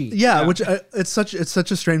spreadsheet. Yeah, which it's such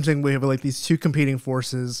a strange thing. We have like these two competing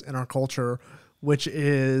forces in our culture, which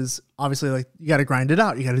is obviously like you got to grind it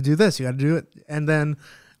out, you got to do this, you got to do it, and then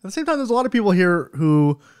at the same time, there's a lot of people here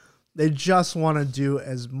who they just want to do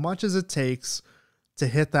as much as it takes to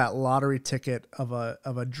hit that lottery ticket of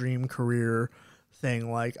a dream career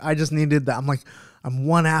thing. Like I just needed that. I'm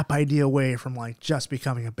one app idea away from like just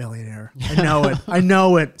becoming a billionaire. I know it. I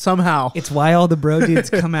know it somehow. It's why all the bro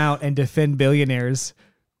dudes come out and defend billionaires.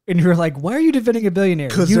 And you're like, why are you defending a billionaire?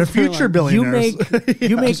 Because You- they're future billionaires.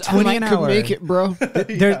 You make 20 an hour. Make it, bro.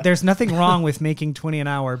 There's nothing wrong with making 20 an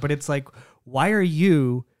hour, but it's like, why are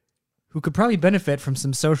you, who could probably benefit from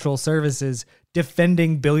some social services,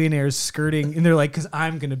 defending billionaires skirting? And they're like, because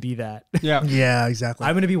I'm going to be that. Yeah. Yeah, exactly.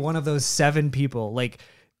 I'm going to be one of those 7 people. Like,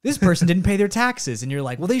 this person didn't pay their taxes. And you're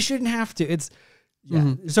like, well, they shouldn't have to. It's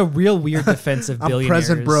a real weird defense of I'm billionaires.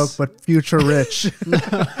 present broke, but future rich.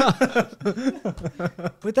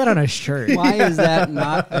 Put that on a shirt. Why is that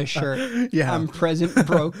not a shirt? Yeah. I'm present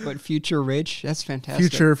broke, but future rich. That's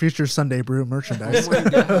fantastic. future Sunday Brew merchandise. Oh my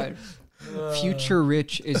God. Future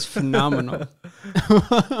rich is phenomenal.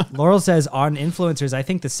 Laurel says on influencers, I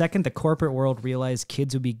think the second the corporate world realized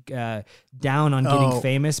kids would be down on getting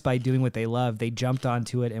famous by doing what they love, they jumped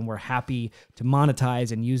onto it and were happy to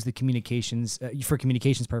monetize and use the communications for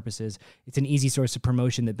communications purposes. It's an easy source of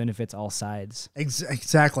promotion that benefits all sides.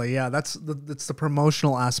 Exactly. Yeah, that's the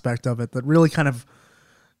promotional aspect of it that really kind of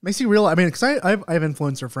makes you realize. I mean, because I have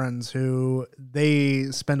influencer friends who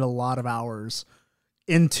they spend a lot of hours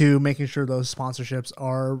into making sure those sponsorships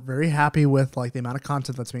are very happy with like the amount of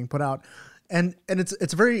content that's being put out, and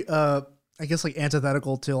it's very I guess like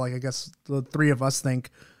antithetical to like I guess the three of us think,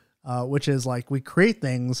 which is like we create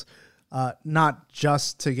things not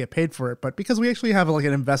just to get paid for it, but because we actually have like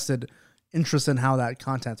an invested interest in how that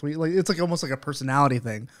content's. We like it's like almost like a personality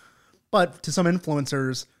thing. But to some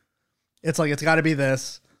influencers, it's like it's got to be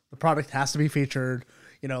this. The product has to be featured.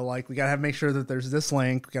 You know, like we gotta make sure that there's this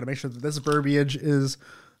link. We gotta make sure that this verbiage is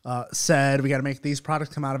said. We gotta make these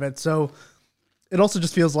products come out of it. So it also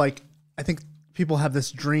just feels like I think people have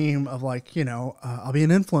this dream of like, you know, I'll be an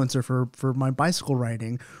influencer for my bicycle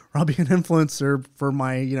riding, or I'll be an influencer for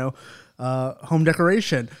my, you know, home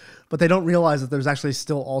decoration, but they don't realize that there's actually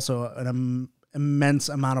still also an immense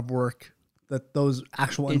amount of work that those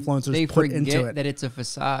actual influencers they put forget into it. that it's a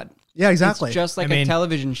facade. Yeah, exactly. It's just like I mean, a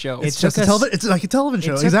television show. It's just it's like a television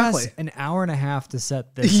show. It took Exactly. us an hour and a half to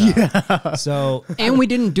set this up. So and we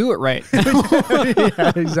didn't do it right.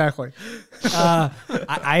 Yeah, exactly.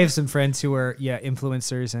 I have some friends who are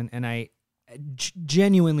influencers, and I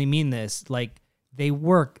genuinely mean this. Like they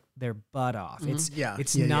work their butt off. It's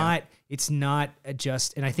not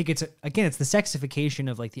just, and I think it's the sexification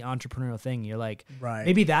of like the entrepreneurial thing. You're like, Right.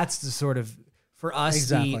 maybe that's the sort of, for us,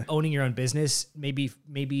 Exactly. the owning your own business,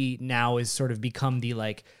 maybe now is sort of become the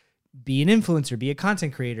like, be an influencer, be a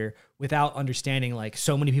content creator, without understanding like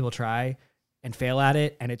so many people try and fail at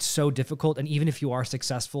it, and it's so difficult. And even if you are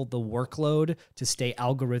successful, the workload to stay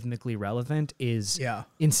algorithmically relevant is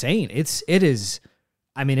insane. It is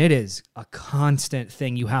a constant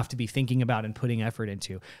thing you have to be thinking about and putting effort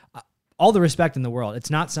into. All the respect in the world. It's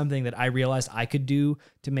not something that I realized I could do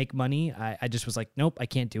to make money. I just was like, nope, I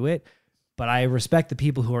can't do it. But I respect the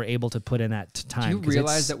people who are able to put in that time. Do you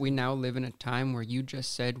realize that we now live in a time where you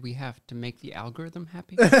just said we have to make the algorithm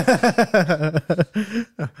happy? Well,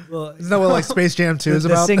 isn't that what like Space Jam 2 is the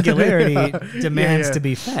about? singularity demands to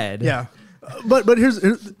be fed. Yeah. But here's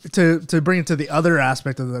to bring it to the other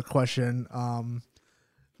aspect of the question.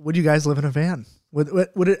 Would you guys live in a van?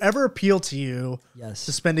 Would it ever appeal to you to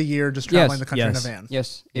spend a year just traveling the country in a van?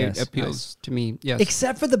 Yes, it appeals to me. Yes,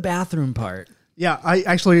 Except for the bathroom part. Yeah,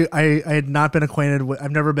 I had not been acquainted with.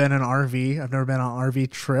 I've never been in an RV. I've never been on an RV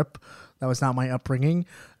trip. That was not my upbringing.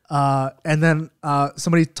 And then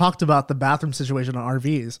somebody talked about the bathroom situation on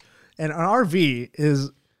RVs, and an RV is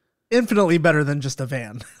infinitely better than just a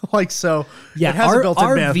van. Like, so Yeah, it has a built-in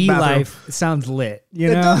RV bathroom. life sounds lit.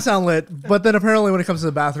 You It know? does sound lit, but then apparently when it comes to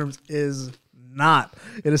the bathrooms is not.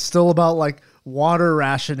 It is still about like water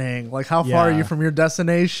rationing, like how far are you from your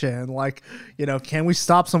destination? Like, you know, can we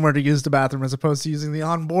stop somewhere to use the bathroom as opposed to using the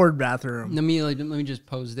onboard bathroom? let me just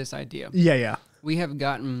pose this idea. Yeah. We have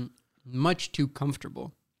gotten much too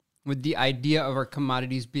comfortable with the idea of our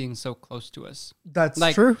commodities being so close to us. That's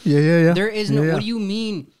Like, true. Yeah. There is no. Yeah. What do you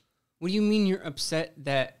mean? What do you mean you're upset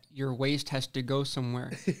that your waste has to go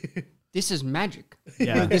somewhere? This is magic.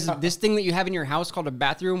 Yeah. This thing that you have in your house called a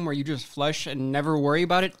bathroom where you just flush and never worry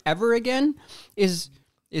about it ever again is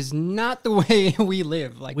not the way we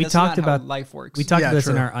live. Like We that's talked not how about life works. We talked Yeah, about this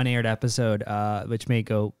in true. our unaired episode, which may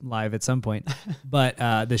go live at some point. But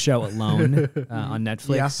the show Alone on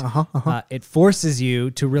Netflix, it forces you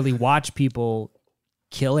to really watch people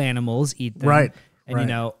kill animals, eat them, Right, And right. you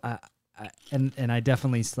know, and I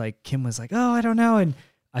definitely like Kim was like, oh, I don't know, and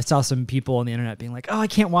I saw some people on the internet being like, oh, I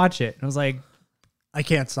can't watch it, and I was like, I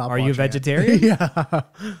can't stop. are you a watching it. vegetarian? Yeah.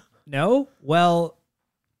 No? Well,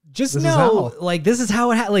 just This is know, how. like, this is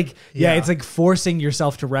how it Yeah. it's like forcing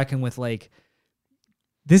yourself to reckon with, like,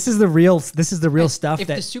 this is the real stuff if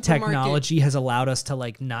that the supermarket- technology has allowed us to,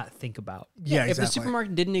 like, not think about. Yeah, If the exactly.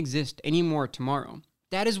 supermarket didn't exist anymore tomorrow,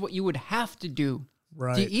 that is what you would have to do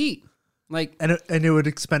Right. to eat. Like, And it would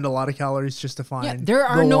expend a lot of calories just to find. yeah, there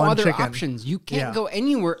are the no one other chicken. options. You can't Yeah. go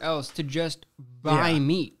anywhere else to just buy Yeah.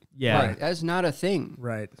 meat. Yeah. Like, that's not a thing.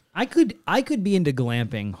 Right. I could be into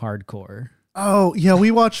glamping hardcore. Oh yeah,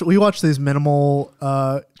 we watch these minimal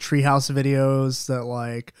treehouse videos that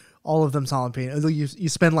like all of them solid paint. You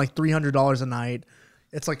spend like $300 a night.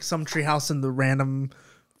 It's like some treehouse in the random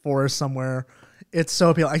forest somewhere. It's so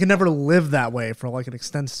appealing. I can never live that way for like an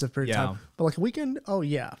extensive period Yeah. of time. But like a weekend, oh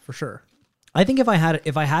yeah, for sure. I think if I had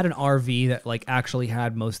an RV that like actually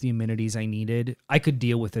had most of the amenities I needed, I could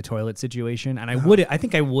deal with the toilet situation, and I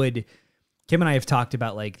think I would. Kim and I have talked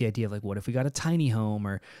about like the idea of like, what if we got a tiny home,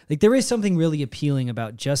 or like there is something really appealing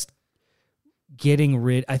about just getting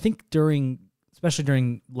rid. I think especially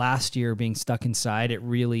during last year being stuck inside, it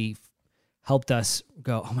really helped us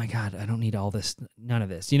go, oh my God, I don't need all this, none of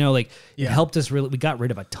this. You know, like it helped us really, we got rid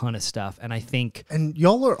of a ton of stuff. And I think, And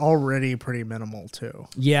y'all are already pretty minimal too.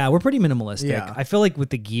 yeah, we're pretty minimalistic. Yeah. I feel like with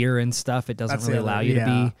the gear and stuff, it doesn't That's really the other- allow you yeah,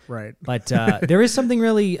 to be. right. But there is something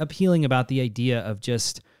really appealing about the idea of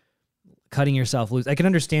just cutting yourself loose. I can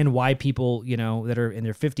understand why people, you know, that are in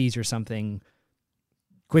their 50s or something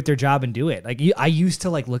quit their job and do it. Like I used to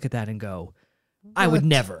like look at that and go, I would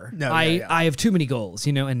never. No, I have too many goals,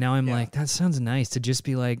 you know, and now I'm like, that sounds nice to just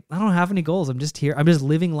be like, I don't have any goals. I'm just here. I'm just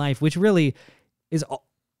living life, which really is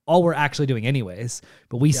all we're actually doing anyways,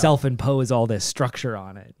 but we self-impose all this structure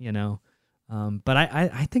on it, you know? But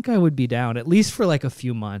I think I would be down, at least for like a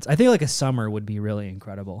few months. I think like a summer would be really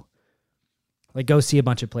incredible. Like go see a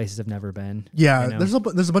bunch of places I've never been. Yeah, you know?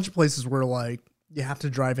 there's a bunch of places where like you have to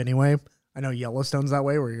drive anyway. I know Yellowstone's that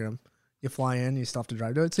way where you fly in, you still have to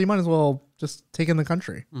drive to it. So you might as well just take in the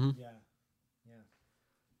country. Mm-hmm. Yeah.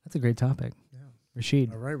 That's a great topic. Yeah.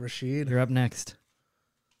 Rashid, All right, Rashid. you're up next.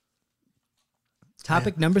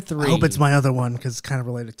 Topic number 3. I hope it's my other one because it's kind of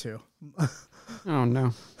related too. Oh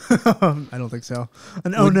no. I don't think so.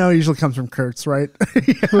 And oh no usually comes from Kurtz, right?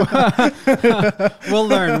 We'll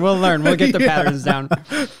learn. We'll get the patterns down.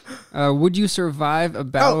 Would you survive a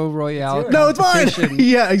battle royale? No, it's fine. competition?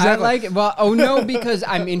 Yeah, I exactly. like it. Well, oh no, because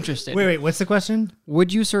I'm interested. Wait, what's the question?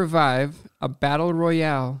 Would you survive a battle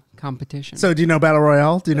royale competition? So do you know Battle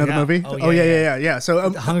Royale? Do you know the Yeah. movie? Oh, yeah. So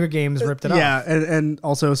The Hunger Games ripped it off. yeah, and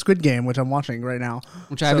also Squid Game, which I'm watching right now.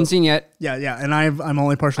 which I haven't seen yet. Yeah, and I'm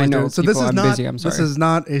only partially I know through. So people, this is I'm not busy, I'm this sorry. is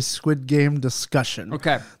not a Squid Game discussion.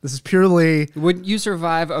 Okay. This is purely Would you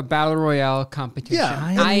survive a battle royale competition?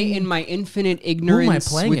 Yeah. I in my infinite ignorance,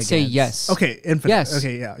 playing would say against? yes. okay. Infinite. Yes.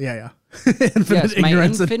 Okay. Yeah. Infinite Yes, my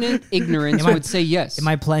ignorance. infinite ignorance Am I- would say yes. Am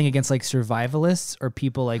I playing against like survivalists or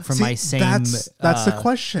people like from See, my same? That's the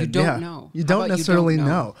question. you don't yeah. know. You How don't about you don't necessarily know?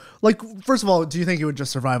 know. Like, first of all, do you think you would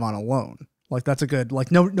just survive on alone? Like, that's a good.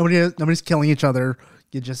 Like, nobody's killing each other.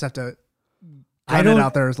 You just have to. Run it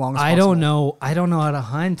out there as long as I possible. don't know. I don't know how to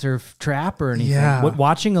hunt or trap or anything. Yeah. What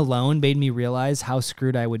watching alone made me realize how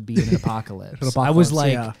screwed I would be in an apocalypse. I apocalypse, was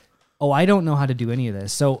like, yeah. oh, I don't know how to do any of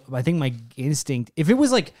this. So I think my instinct, if it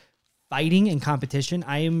was like fighting and competition,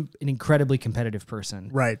 I am an incredibly competitive person.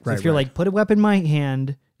 Right. So if you're like, put a weapon in my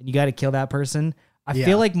hand and you got to kill that person, I Yeah.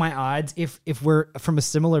 feel like my odds, if we're from a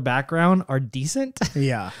similar background, are decent.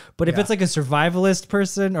 Yeah. But if it's like a survivalist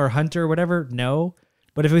person or hunter or whatever, no.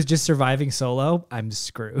 But if it was just surviving solo, I'm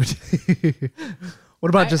screwed. What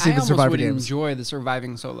about just I even almost surviving would games? enjoy the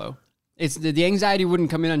surviving solo. It's the anxiety wouldn't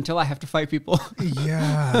come in until I have to fight people.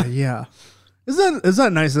 Yeah. Is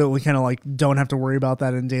that nice that we kind of like don't have to worry about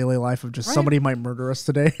that in daily life of just Right. somebody might murder us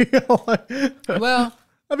today? well,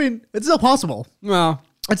 I mean, it's still possible. well,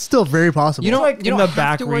 It's still very possible. you don't like you in don't the have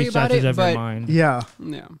back to worry about recesses it, of your but mind. Yeah.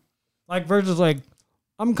 yeah. Like versus like,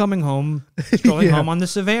 I'm coming home, strolling Yeah. home on the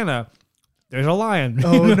savannah. There's a lion.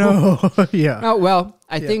 Oh no. Yeah. Oh well,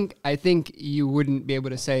 I think you wouldn't be able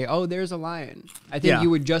to say, "Oh, there's a lion." I think Yeah. you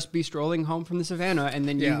would just be strolling home from the savannah, and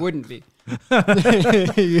then Yeah. you wouldn't be.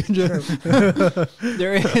 You just-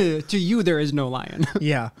 to you, there is no lion.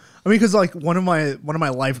 Yeah. I mean, because like one of my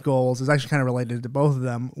life goals is actually kind of related to both of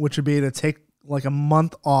them, which would be to take like a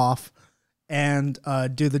month off and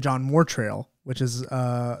do the John Moore Trail, which is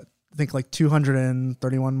I think like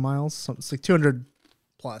 231 miles, so it's like 200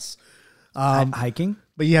 plus. Hiking?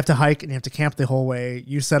 But you have to hike and you have to camp the whole way.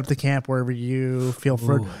 You set up the camp wherever you feel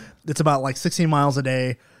for. It's about like 16 miles a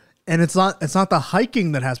day. And it's not the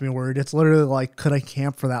hiking that has me worried. It's literally like, could I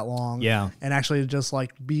camp for that long? Yeah. And actually just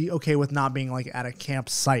like be okay with not being like at a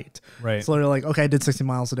campsite. Right. It's literally like, okay, I did 60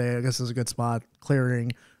 miles a day. I guess this is a good spot.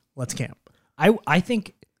 Clearing. Let's camp. I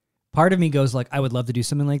think part of me goes like, I would love to do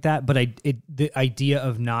something like that, but the idea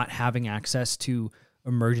of not having access to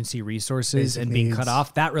emergency resources Basic and being needs. cut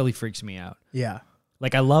off, that really freaks me out. Yeah.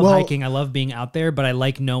 Like I love Well- hiking, I love being out there, but I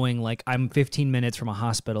like knowing like I'm 15 minutes from a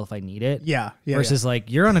hospital if I need it. Yeah. Yeah. Versus like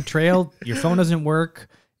you're on a trail, your phone doesn't work.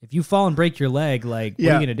 If you fall and break your leg, like what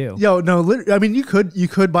are you gonna do? Yo, no, I mean, you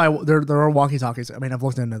could buy, there are walkie-talkies. I mean, I've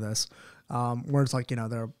looked into this, where it's like,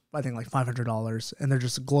 they're, I think like $500 and they're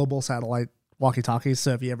just global satellite walkie-talkies.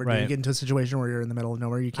 So if you ever do Right. get into a situation where you're in the middle of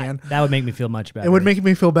nowhere, you can. That would make me feel much better. It would make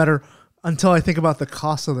me feel better until I think about the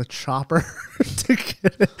cost of the chopper to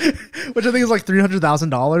get it, which I think is like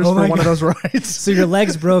 $300,000 for my one of God. those rides. So your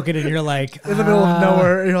leg's broken and you're like In the middle of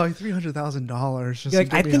nowhere, you're like $300,000. Just You're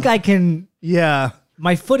like, I think I can. yeah.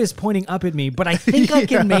 My foot is pointing up at me, but I think I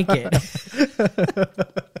can make it.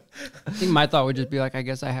 I think my thought would just be like, I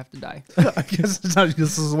guess I have to die. I guess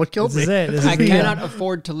this is what killed This me. is it. This I is the- cannot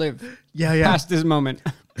afford to live Yeah, yeah. past this moment.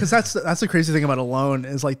 Because that's the crazy thing about Alone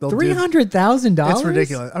is like they'll do. $300,000. It's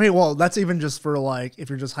ridiculous. I mean, well, that's even just for like if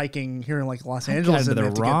you're just hiking here in like Los Angeles Got and into they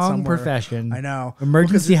have the to get wrong somewhere. profession. I know.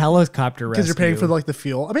 Emergency helicopter rescue. Because you're paying for like the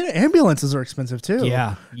fuel. I mean, ambulances are expensive too.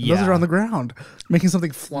 Yeah, And those yeah. are on the ground. Making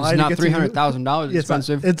something fly. It's to not get to you- $300,000 It's not-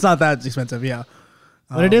 expensive. It's not that expensive. Yeah.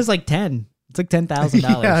 but it is like 10. It's like $10,000.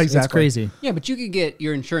 Yeah, It's exactly. crazy. Yeah, but you could get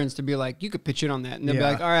your insurance to be like, you could pitch in on that, and they'll be Yeah.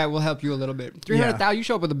 like, all right, we'll help you a little bit. 300,000. You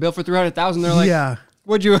show up with a bill for 300,000. They're like, Yeah.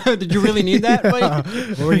 Would you? Did you really need that? Like,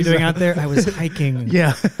 What were you doing out there? I was hiking.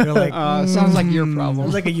 Yeah. You're like, sounds like your problem.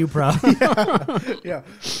 sounds like a you problem. Yeah.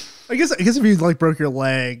 I guess if you like broke your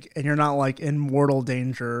leg and you're not like in mortal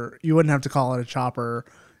danger, you wouldn't have to call it a chopper.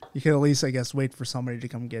 You could at least, I guess, wait for somebody to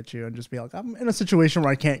come get you and just be like, I'm in a situation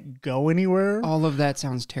where I can't go anywhere. All of that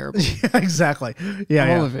sounds terrible. Yeah, exactly.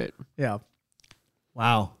 Yeah, All of it. Yeah.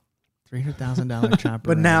 Wow. $300,000 chopper.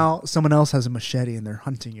 But now someone else has a machete and they're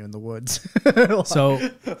hunting you in the woods. So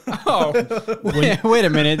Oh, wait a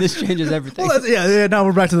minute. This changes everything. Well, yeah. Now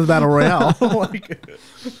we're back to the battle royale. Like,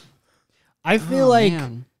 I feel Oh, like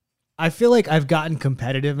man. I've gotten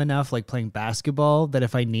competitive enough, like playing basketball, that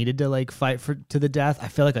if I needed to like fight to the death, I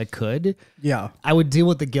feel like I could. yeah. I would deal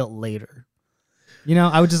with the guilt later. You know,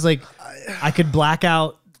 I would just like, I could black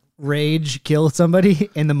out, rage, kill somebody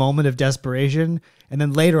in the moment of desperation, and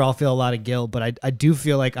then later I'll feel a lot of guilt. But I do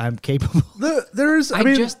feel like I'm capable. There's, I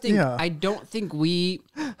mean, just think yeah. I don't think we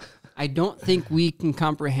can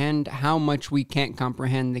comprehend how much we can't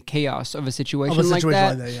comprehend the chaos of a situation, like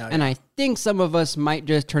that. yeah, and I think some of us might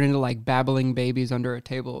just turn into like babbling babies under a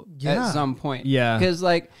table Yeah. at some point. Yeah. because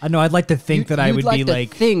like I know I'd like to think that I you'd would like be to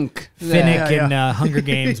like think Finnick that, in Hunger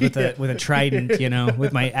Games with a trident, you know,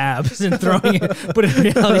 with my abs and throwing it. But in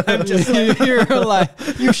reality, I'm just you're like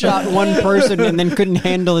you shot one person and then couldn't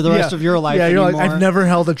handle the rest of your life. Yeah, you're anymore. like, I've never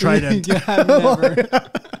held a trident. Yeah, I've never.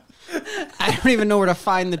 I don't even know where to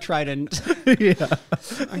find the trident. Yeah.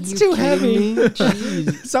 It's too heavy.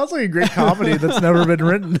 Jeez. Sounds like a great comedy that's never been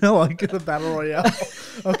written, like the battle royale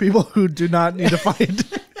of people who do not need to fight.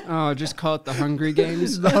 Oh, just call it the Hungry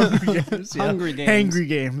Games. The Hungry Games. Yeah. Hungry Games. Hangry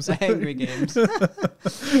Games. The Hungry Games.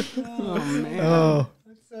 Oh man. Oh,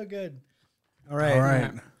 That's so good. All right. all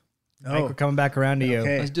right. Mike, we're coming back around to you.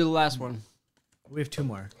 Okay. Let's do the last one. We have two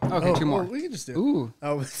more. Okay, two more. Well, we can just do. Ooh.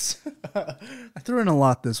 Oh, I threw in a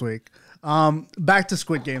lot this week. Back to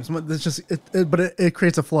Squid Games. This just, but it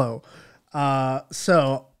creates a flow.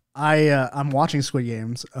 So I'm watching Squid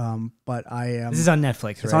Games. But I am. This is on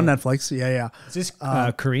Netflix, right? It's on Netflix. Yeah. Is this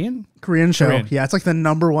Korean? Korean show. Korean. Yeah, it's like the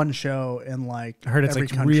 #1 show in like I heard it's every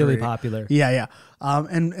like country. really popular. Yeah.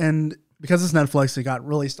 And because it's Netflix, it got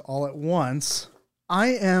released all at once. I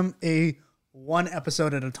am a one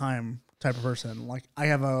episode at a time type of person. Like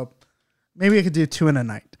maybe I could do 2 in a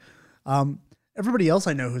night. Everybody else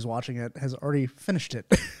I know who's watching it has already finished it,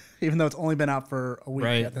 even though it's only been out for a week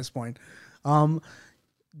Right. at this point.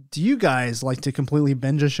 Do you guys like to completely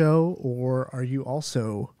binge a show, or are you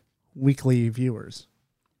also weekly viewers?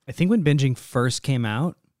 I think when binging first came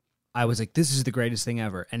out, I was like, "This is the greatest thing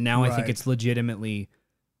ever," and now I think Right. it's legitimately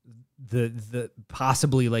the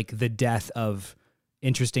possibly like the death of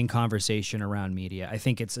interesting conversation around media. I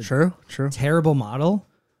think it's a True. terrible model,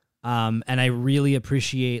 and I really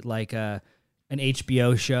appreciate like an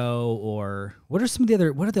HBO show, or what are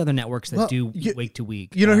the other networks that Well, do week to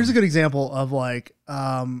week? You know, here's a good example of like,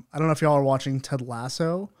 I don't know if y'all are watching Ted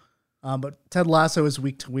Lasso, but Ted Lasso is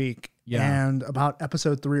week to week. Yeah. And about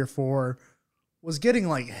episode 3 or 4 was getting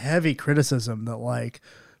like heavy criticism that like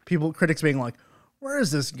critics being like, where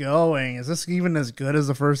is this going? Is this even as good as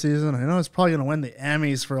the first season? I know it's probably going to win the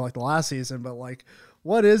Emmys for like the last season, but like,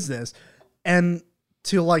 what is this? And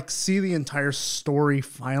to like see the entire story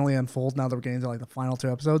finally unfold now that we're getting to like the final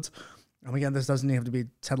 2 episodes. And again, this doesn't have to be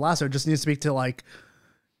Ted Lasso. It just needs to speak to like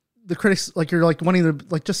the critics, like you're like wanting to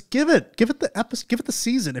like just give it the episode, give it the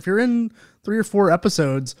season. If you're in 3 or 4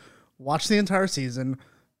 episodes, watch the entire season,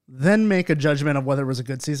 then make a judgment of whether it was a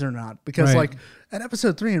good season or not. Because Right. like at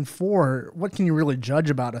episode 3 and 4, what can you really judge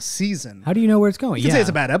about a season? How do you know where it's going? You can say it's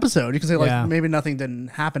a bad episode. You can say like Yeah. maybe nothing didn't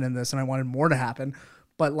happen in this and I wanted more to happen.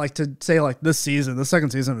 But like to say like this season, the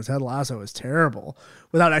second season of Ted Lasso is terrible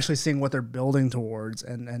without actually seeing what they're building towards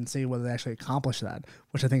and see whether they actually accomplish that,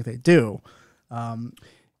 which I think they do.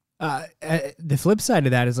 The flip side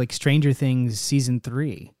of that is like Stranger Things season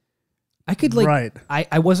 3. I could like, Right.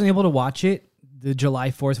 I wasn't able to watch it the July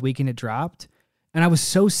 4th weekend it dropped, and I was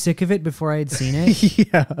so sick of it before I had seen it.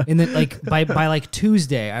 Yeah. And then like by like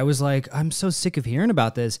Tuesday, I was like, I'm so sick of hearing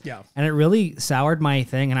about this. Yeah. And it really soured my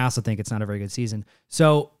thing. And I also think it's not a very good season.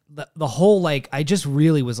 So the whole like I just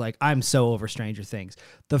really was like, I'm so over Stranger Things.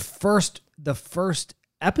 The first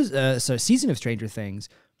episode, season of Stranger Things,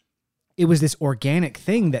 it was this organic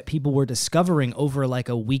thing that people were discovering over like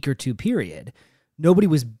a week or 2 period. Nobody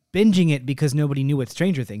was binging it because nobody knew what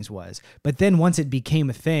Stranger Things was. But then once it became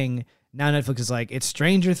a thing, now Netflix is like, it's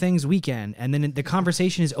Stranger Things weekend. And then the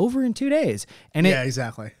conversation is over in 2 days. And Yeah,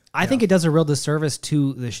 exactly. I think it does a real disservice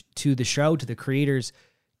to the show, to the creators,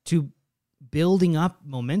 to building up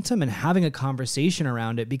momentum and having a conversation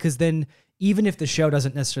around it. Because then even if the show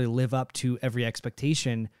doesn't necessarily live up to every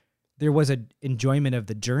expectation, there was an enjoyment of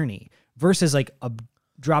the journey versus like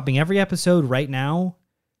dropping every episode right now.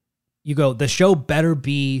 You go, the show better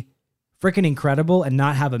be freaking incredible and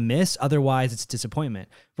not have a miss. Otherwise, it's disappointment.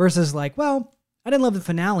 Versus like, well, I didn't love the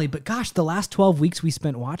finale, but gosh, the last 12 weeks we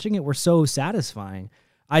spent watching it were so satisfying.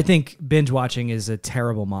 I think binge watching is a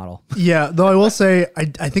terrible model. Yeah, though I will say, I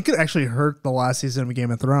think it actually hurt the last season of Game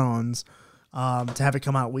of Thrones to have it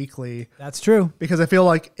come out weekly. That's true. Because I feel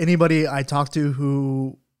like anybody I talk to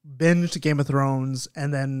who binged Game of Thrones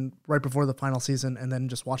and then right before the final season and then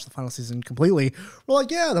just watched the final season completely, were like,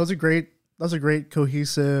 yeah, that was a great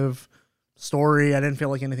cohesive story. I didn't feel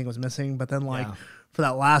like anything was missing. But then like for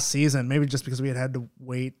that last season, maybe just because we had to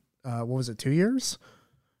wait, what was it, 2 years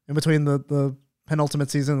in between the penultimate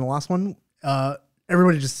season and the last one,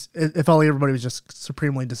 everybody just, it felt like everybody was just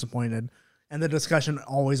supremely disappointed. And the discussion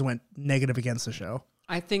always went negative against the show.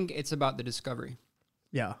 I think it's about the discovery.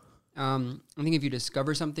 Yeah. I think if you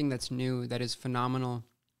discover something that's new, that is phenomenal,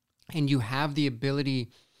 and you have the ability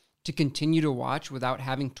to continue to watch without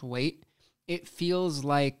having to wait, it feels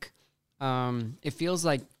like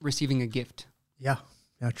receiving a gift. Yeah.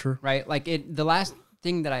 Yeah, true. Right? Like the last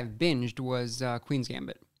thing that I've binged was Queen's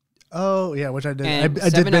Gambit. Oh, yeah, which I did. And I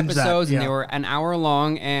did 7 binge episodes, that. and they were an hour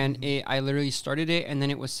long, and I literally started it, and then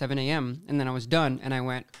it was 7 a.m., and then I was done, and I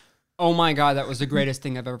went, oh my God, that was the greatest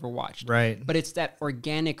thing I've ever watched. Right. But it's that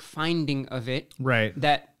organic finding of it Right.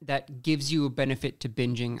 that gives you a benefit to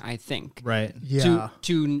binging, I think. Right. Yeah.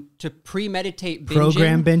 To premeditate binging.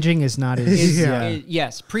 Program binging is not as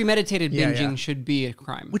Yes, premeditated Yeah, binging yeah. should be a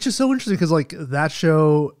crime. Which is so interesting because like that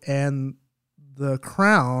show and The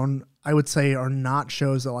Crown, I would say, are not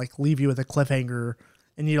shows that like leave you with a cliffhanger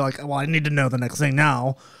and you're like, well, I need to know the next thing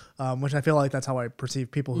now. Which I feel like that's how I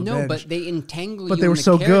perceive people who binge. But they entangle But you they were in the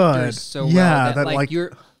so characters good. so Yeah, well that, like, like-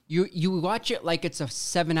 you watch it like it's a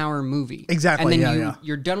 7-hour movie. Exactly, And then yeah.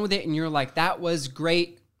 you're done with it and you're like, that was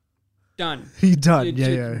great. Done. He done. You- Yeah,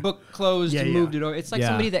 you- yeah. Book closed, Yeah, you yeah. moved it over. It's like Yeah.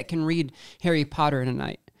 somebody that can read Harry Potter in a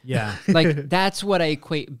night. Yeah. Like that's what I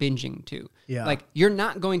equate binging to. Yeah. Like you're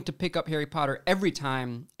not going to pick up Harry Potter every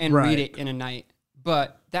time and Right. read it in a night.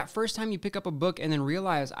 But that first time you pick up a book and then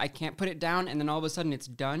realize I can't put it down and then all of a sudden it's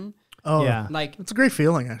done. Oh, Yeah. Like it's a great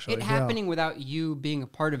feeling actually. it happening without you being a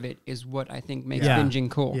part of it is what I think makes Yeah. binging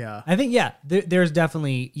cool. Yeah. I think there's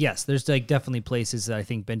definitely there's like definitely places that I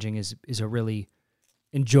think binging is a really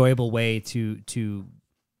enjoyable way to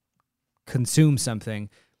consume something.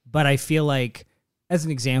 But I feel like, as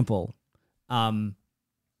an example, I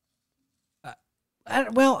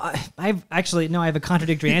have a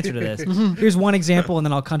contradictory answer to this. Here's one example, and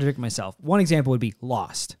then I'll contradict myself. One example would be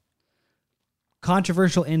Lost.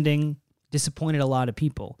 Controversial ending, disappointed a lot of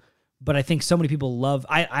people, but I think so many people love.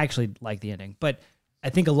 I actually like the ending, but I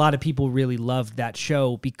think a lot of people really loved that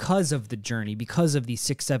show because of the journey, because of these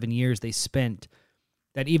 6-7 years they spent.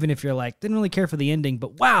 That even if you're like didn't really care for the ending,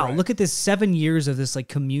 but wow, look at this 7 years of this like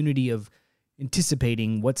community of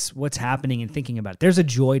anticipating what's happening and thinking about it. There's a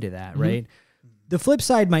joy to that, right? The flip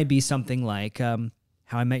side might be something like How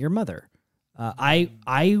I Met Your Mother. I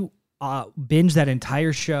binged that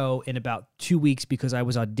entire show in about 2 weeks because I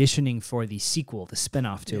was auditioning for the sequel, the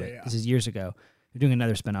spinoff to it. yeah. This is years ago. They're doing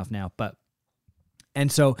another spinoff now,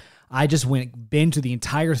 and so I just went binge to the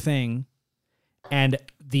entire thing, and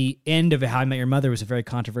the end of How I Met Your Mother was a very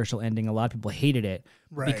controversial ending. A lot of people hated it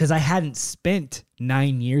because I hadn't spent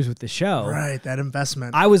 9 years with the show. Right. That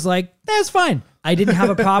investment. I was like, that's fine. I didn't have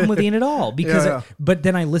a problem with the end at all because, Yeah. but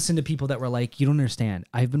then I listened to people that were like, you don't understand.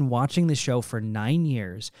 I've been watching the show for 9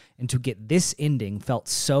 years, and to get this ending felt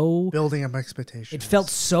so, Building up expectations. it felt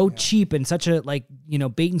so cheap and such a like,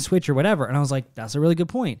 bait and switch or whatever. And I was like, that's a really good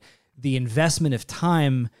point. The investment of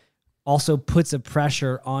time also puts a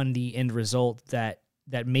pressure on the end result that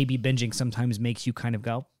maybe binging sometimes makes you kind of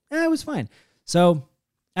go, it was fine. So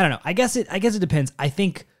I don't know. I guess it depends. I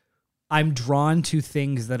think I'm drawn to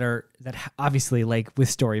things that obviously, like with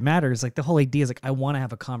Story Matters, like the whole idea is like I want to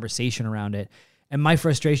have a conversation around it. And my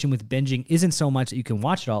frustration with binging isn't so much that you can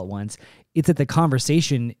watch it all at once. It's that the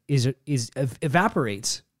conversation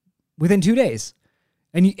evaporates within 2 days.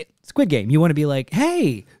 And Squid Game, you want to be like,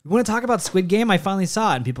 hey, you want to talk about Squid Game? I finally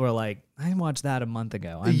saw it. And people are like, I watched that a month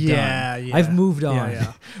ago. I'm done. Yeah. I've moved on.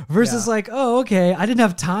 Yeah. Versus like, oh, okay, I didn't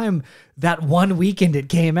have time that one weekend it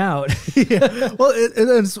came out. Yeah. Well,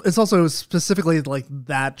 it's also specifically like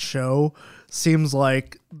that show seems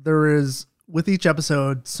like there is, with each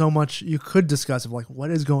episode, so much you could discuss of like,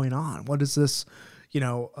 what is going on? What is this,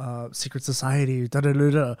 secret society,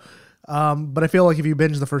 da-da-da-da. But I feel like if you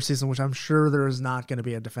binge the first season, which I'm sure there is not going to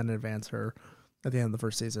be a definitive answer at the end of the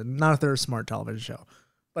first season, not if they're a smart television show,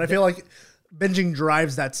 but I feel like binging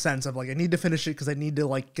drives that sense of like, I need to finish it because I need to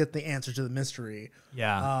like get the answer to the mystery.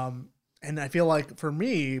 Yeah. And I feel like for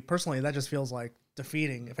me personally, that just feels like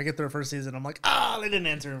defeating. If I get through the first season, I'm like, they didn't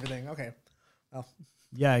answer everything. Okay. Well,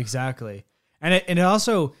 Yeah, exactly. And it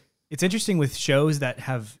also, it's interesting with shows that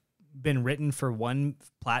have been written for one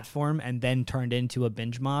platform and then turned into a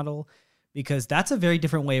binge model, because that's a very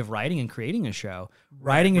different way of writing and creating a show.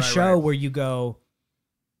 Writing a show where you go,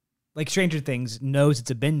 like Stranger Things knows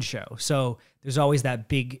it's a binge show. So there's always that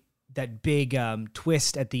big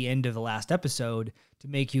twist at the end of the last episode to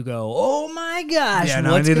make you go, oh my gosh. yeah,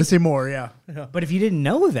 no, I need to see more. Yeah. But if you didn't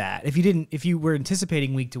know that, if you were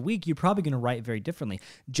anticipating week to week, you're probably going to write very differently.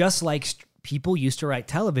 Just like people used to write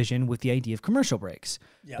television with the idea of commercial breaks.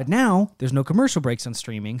 Yeah. But now there's no commercial breaks on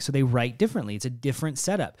streaming, so they write differently. It's a different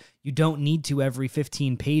setup. You don't need to every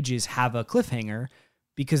 15 pages have a cliffhanger,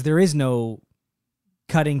 because there is no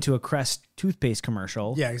cutting to a Crest toothpaste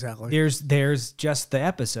commercial. Yeah, exactly. There's just the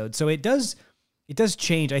episode. So it does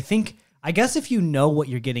change. I guess if you know what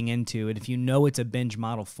you're getting into, and if you know it's a binge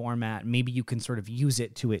model format, maybe you can sort of use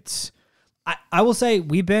it to its. I will say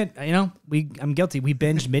I'm guilty. We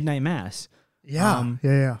binged Midnight Mass. Yeah.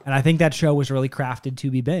 And I think that show was really crafted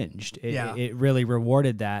to be binged. It really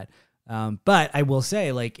rewarded that. But I will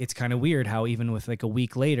say, like, it's kind of weird how even with like a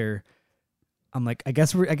week later, I'm like, I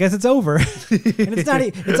guess it's over. And it's not.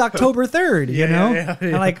 It's October 3rd. You know. Yeah.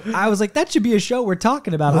 And like, I was like, that should be a show we're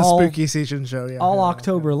talking about The all spooky season show. Yeah. all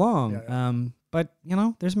October long. Yeah. But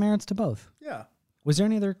there's merits to both. Yeah. Was there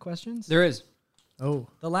any other questions? There is. Oh.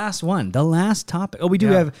 The last one, the last topic. Oh, we do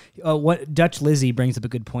have what Dutch Lizzie brings up a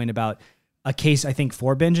good point about a case, I think,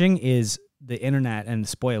 for binging is the internet and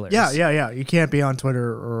spoilers. Yeah. You can't be on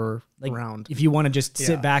Twitter or Like, around. if you want to just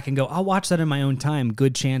sit back and go, I'll watch that in my own time,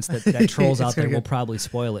 good chance that trolls out there will probably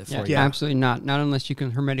spoil it for you. Yeah, absolutely not. Not unless you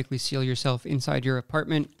can hermetically seal yourself inside your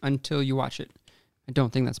apartment until you watch it. I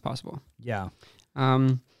don't think that's possible. Yeah.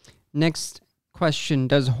 Next question.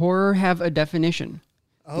 Does horror have a definition?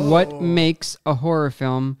 What makes a horror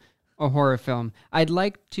film a horror film? I'd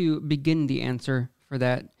like to begin the answer for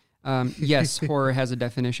that. Yes, horror has a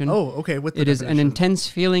definition. Oh, okay. With the It is an definition. intense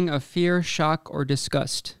feeling of fear, shock, or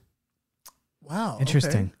disgust. Wow.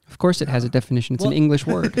 Interesting. Of course it has a definition. It's an English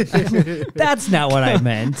word. That's not what I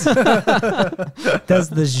meant. Does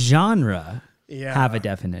the genre Yeah. have a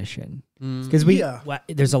definition? Mm. Because Yeah.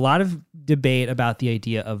 there's a lot of debate about the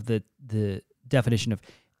idea of the definition of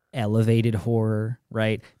elevated horror,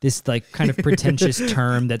 right? This like kind of pretentious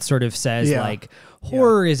term that sort of says like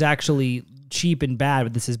horror is actually cheap and bad,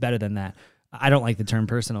 but this is better than that. I don't like the term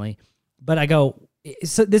personally, but I go,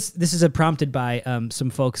 so this is prompted by some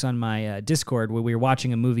folks on my Discord where we were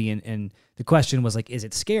watching a movie and the question was like, is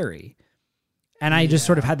it scary? And I just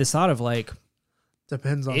sort of had this thought of like,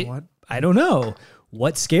 Depends on what. I don't know.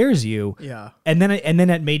 What scares you? Yeah. And then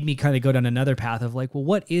that made me kind of go down another path of like, well,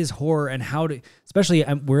 what is horror and how to, especially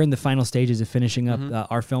we're in the final stages of finishing up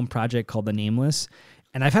our film project called The Nameless.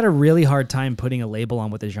 And I've had a really hard time putting a label on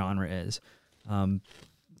what the genre is.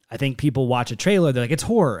 I think people watch a trailer, they're like, it's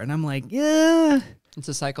horror. And I'm like, yeah. It's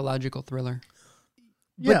a psychological thriller.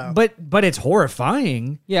 But it's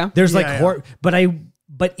horrifying. Yeah. There's like Yeah, yeah. horror,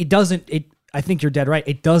 but it doesn't, I think you're dead right.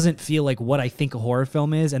 It doesn't feel like what I think a horror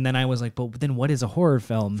film is. And then I was like, but then what is a horror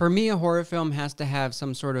film? For me, a horror film has to have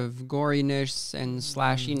some sort of goriness and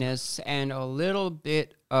slashiness and a little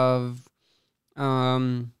bit of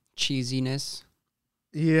cheesiness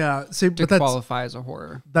Yeah. See, to but qualify as a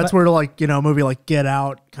horror. that's where like, a movie like Get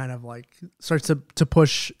Out kind of like starts to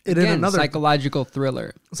push it in Again, another psychological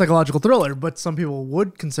thriller. psychological thriller, but some people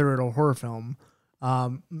would consider it a horror film.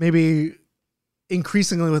 Maybe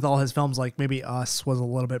increasingly with all his films, like maybe Us was a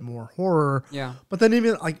little bit more horror. Yeah. But then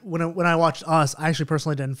even like when I watched Us, I actually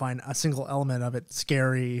personally didn't find a single element of it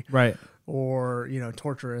scary Right. or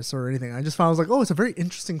torturous or anything. I just found, I was like, oh, it's a very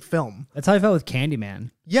interesting film. That's how I felt with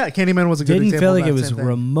Candyman. Yeah, Candyman was a good Didn't example. feel of like that it was same thing.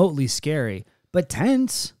 remotely scary, but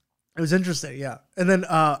tense. It was interesting, yeah. And then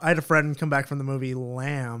I had a friend come back from the movie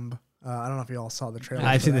Lamb. I don't know if you all saw the trailer.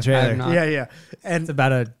 I've for seen the that. trailer. I have not. Yeah. And It's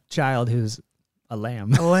about a child who's a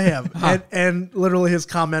lamb. a lamb. And literally his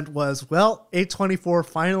comment was, well, A24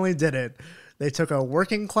 finally did it. They took a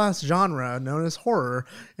working class genre known as horror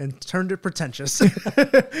and turned it pretentious. And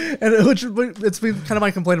it's been kind of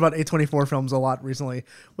my complaint about A24 films a lot recently,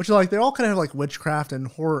 which are like, they all kind of have like witchcraft and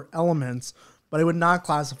horror elements, but I would not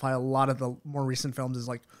classify a lot of the more recent films as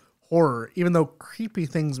like horror, even though creepy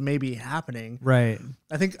things may be happening. Right.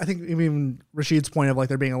 I think even Rashid's point of like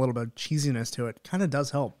there being a little bit of cheesiness to it kind of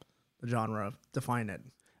does help the genre define it.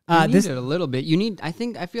 You need it a little bit. I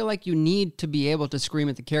feel like you need to be able to scream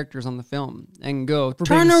at the characters on the film and go,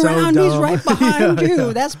 turn being so around, he's dumb." right behind Yeah, you.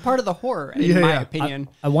 yeah. That's part of the horror, in my yeah. opinion.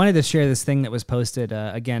 I wanted to share this thing that was posted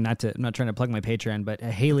again. I'm not trying to plug my Patreon, but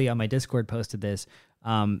Haley on my Discord posted this.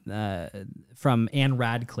 from Anne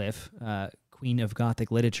Radcliffe, Queen of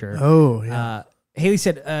Gothic Literature. Oh, yeah. Haley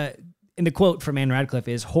said, in the quote from Anne Radcliffe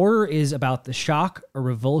is, horror is about the shock or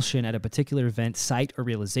revulsion at a particular event, sight, or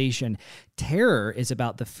realization. Terror is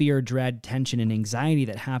about the fear, dread, tension, and anxiety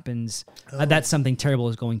that happens, that something terrible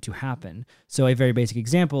is going to happen. So a very basic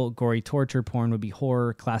example, gory torture porn would be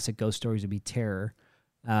horror, classic ghost stories would be terror.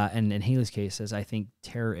 And in Haley's case says, I think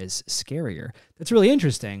terror is scarier. That's really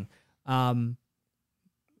interesting. The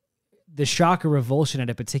shock or revulsion at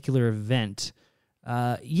a particular event.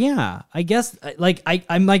 Yeah, I guess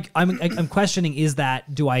I'm questioning,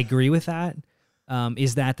 do I agree with that?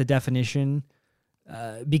 Is that the definition?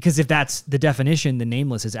 Because if that's the definition, The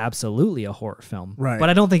Nameless is absolutely a horror film. Right.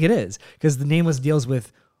 But I don't think it is, because The Nameless deals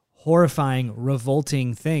with horrifying,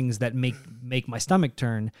 revolting things that make my stomach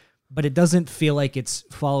turn, but it doesn't feel like it's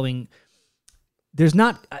following. There's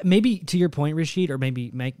not, maybe to your point, Rashid, or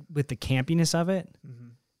maybe with the campiness of it,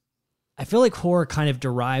 I feel like horror kind of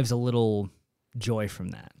derives a little joy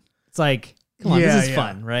from that. It's like, come on, this is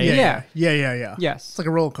fun, right? Yeah. Yes. It's like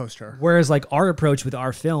a roller coaster. Whereas like our approach with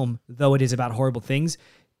our film, though it is about horrible things,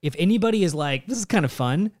 if anybody is like, this is kind of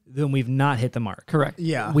fun, then we've not hit the mark. Correct.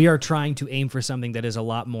 Yeah. We are trying to aim for something that is a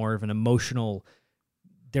lot more of an emotional,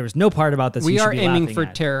 there is no part about this We you should are be aiming laughing for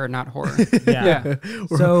at. terror, not horror. Yeah.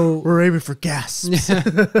 So we're aiming for gasps.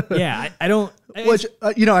 Yeah, I don't... Which,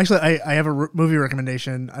 actually, I have a movie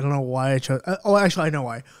recommendation. I don't know why I chose. Actually, I know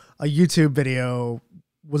why. A YouTube video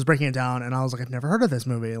was breaking it down, and I was like, I've never heard of this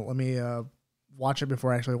movie. Let me watch it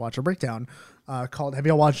before I actually watch a breakdown. Have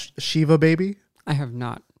you all watched Shiva Baby? I have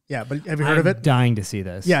not. Yeah, but have you heard of it? Dying to see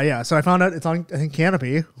this. Yeah. So I found out it's on, I think,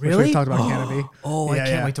 Canopy. Which Really? we talked about Canopy. Oh, I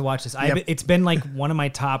can't wait to watch this. Yep. It's been like one of my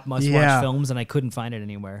top must-watch films, and I couldn't find it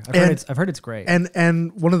anywhere. I've heard it's great.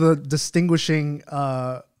 And one of the distinguishing,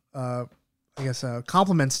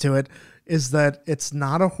 compliments to it is that it's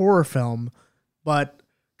not a horror film, but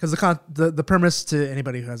because the premise, to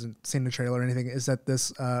anybody who hasn't seen the trailer or anything, is that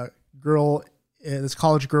this this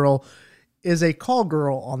college girl, is a call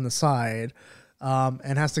girl on the side,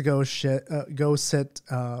 and has to go sit.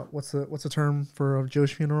 What's the term for a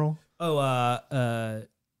Jewish funeral? Oh, wow.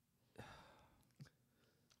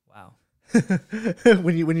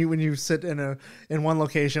 when you sit in one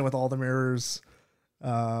location with all the mirrors.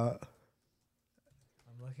 I'm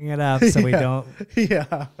looking it up so we don't.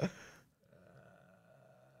 Yeah.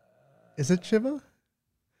 Is it Shiva?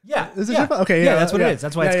 Yeah. Is it Shiva? Okay. Yeah, that's what it is.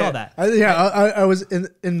 That's why it's called that. I was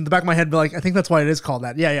in the back of my head, like, I think that's why it is called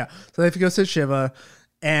that. Yeah. So they have to go sit Shiva,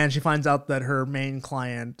 and she finds out that her main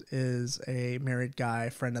client is a married guy,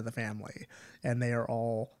 friend of the family, and they are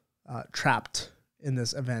all trapped in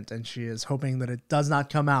this event, and she is hoping that it does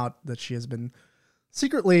not come out that she has been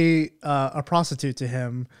secretly a prostitute to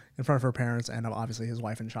him in front of her parents and obviously his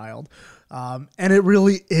wife and child. And it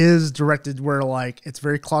really is directed where, like, it's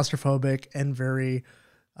very claustrophobic and very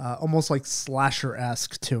almost like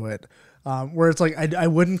slasher-esque to it, where it's like I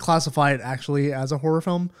wouldn't classify it actually as a horror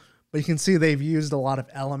film, but you can see they've used a lot of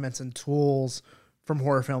elements and tools from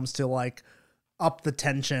horror films to like up the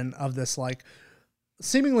tension of this, like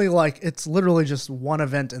seemingly like it's literally just one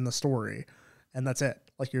event in the story and that's it.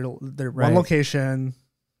 Like they're Right. one location,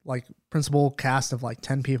 like principal cast of like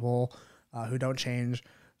 10 people who don't change,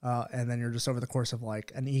 and then you're just over the course of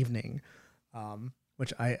like an evening,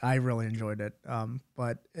 which I really enjoyed it.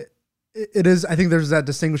 But it is, I think there's that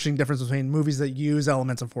distinguishing difference between movies that use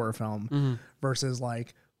elements of horror film versus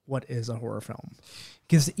like what is a horror film.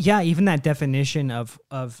 Because even that definition of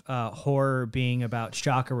horror being about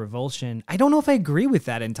shock or revulsion, I don't know if I agree with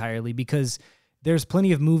that entirely, because there's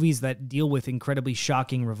plenty of movies that deal with incredibly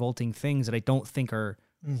shocking, revolting things that I don't think are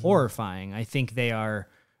horrifying. I think they are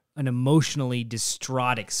an emotionally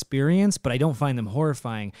distraught experience, but I don't find them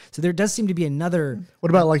horrifying. So there does seem to be another... What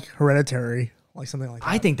about like Hereditary? Like something like that?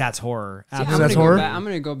 I think that's horror. See, Absolutely. That's horror? I'm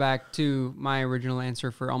going to go back to my original answer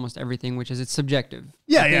for almost everything, which is it's subjective.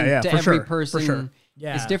 Yeah, I think yeah, to for every sure, person, for sure.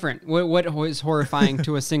 Yeah. it's different. What is horrifying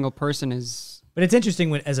to a single person is... But it's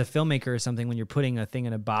interesting when, as a filmmaker or something, when you're putting a thing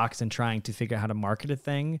in a box and trying to figure out how to market a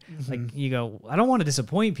thing, like you go, I don't want to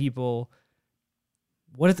disappoint people.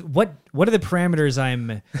 What are the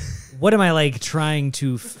parameters what am I like trying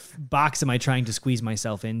to box am I trying to squeeze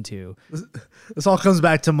myself into? This all comes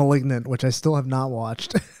back to Malignant, which I still have not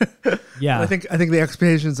watched. Yeah. I think the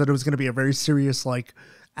expectations that it was going to be a very serious, like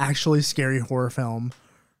actually scary horror film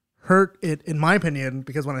hurt it, in my opinion,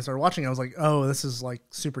 because when I started watching, I was like, oh, this is like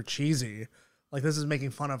super cheesy. Like this is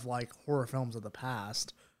making fun of like horror films of the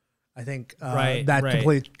past. I think that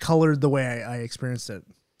completely colored the way I experienced it.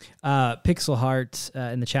 Pixel Heart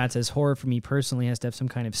in the chat says horror for me personally has to have some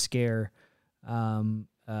kind of scare.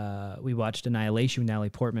 we watched Annihilation with Natalie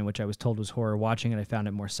Portman, which I was told was horror. Watching it, I found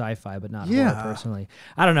it more sci-fi, but not Yeah. horror personally.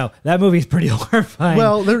 I don't know. That movie's pretty horrifying.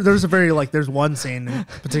 Well, there's a very like there's one scene in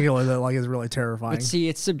particular that like is really terrifying. But see,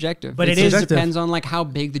 it's subjective. But it it is just subjective. depends on like how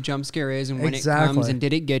big the jump scare is and when it Exactly. comes and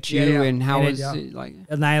did it get you Yeah, yeah. and how And is yeah. it like.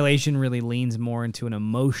 Annihilation really leans more into an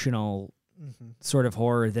emotional Mm-hmm. sort of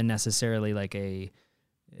horror than necessarily like a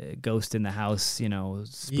ghost in the house,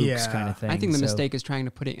 spooks Yeah. kind of thing. I think the So- mistake is trying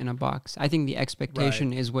to put it in a box. I think the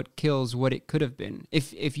expectation is what kills what it could have been.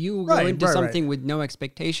 If you go Right, into right, something with no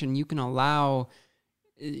expectation, you can allow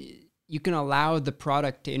the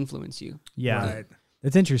product to influence you Yeah, Right.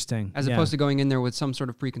 it's interesting. as opposed to going in there with some sort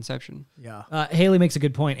of preconception. Yeah. Haley makes a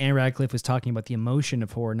good point. Anne Radcliffe was talking about the emotion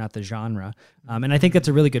of horror, not the genre. And I think that's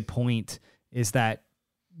a really good point, is that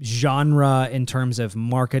genre in terms of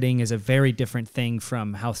marketing is a very different thing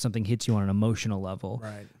from how something hits you on an emotional level.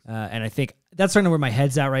 Right. And I think that's sort of where my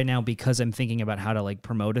head's at right now, because I'm thinking about how to like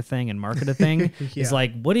promote a thing and market a thing. Yeah. Is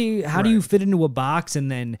like, how do you fit into a box? And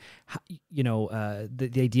then,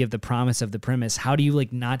 the idea of the promise of the premise, how do you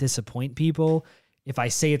like not disappoint people? If I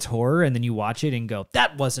say it's horror and then you watch it and go,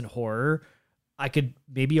 that wasn't horror, I could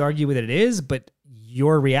maybe argue with it is, but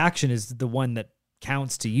your reaction is the one that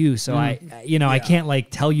counts to you. So I can't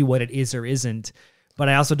like tell you what it is or isn't, but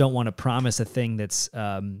I also don't want to promise a thing that's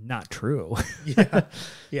not true. Yeah.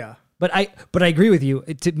 Yeah. But I agree with you.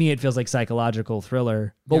 To me, it feels like psychological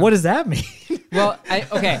thriller. But what does that mean? Well, I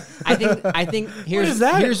think is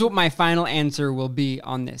that? here's what my final answer will be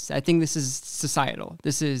on this. I think this is societal.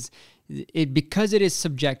 This is it because it is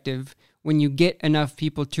subjective. When you get enough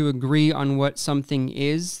people to agree on what something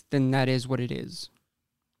is, then that is what it is.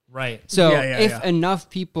 Right. So Yeah, if enough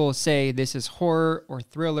people say this is horror or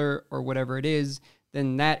thriller or whatever it is,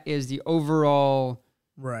 then that is the overall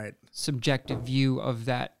Right. subjective view of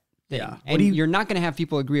that thing. Yeah. And you're not going to have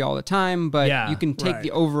people agree all the time, but Yeah, you can take right.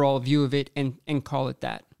 the overall view of it and call it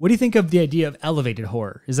that. What do you think of the idea of elevated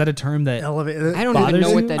horror? Is that a term that Elevated. I don't even bothers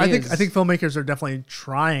know what you? that I is. think filmmakers are definitely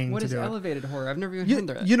trying What to is do it. elevated horror? I've never even heard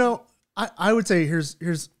that. You know, I would say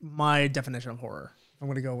here's my definition of horror. I'm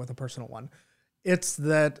going to go with a personal one. It's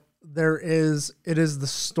that it is the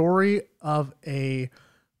story of a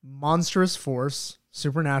monstrous force,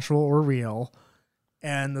 supernatural or real,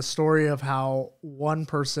 and the story of how one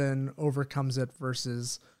person overcomes it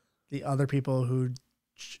versus the other people who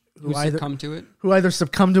succumb to it? who either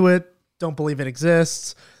succumb to it, don't believe it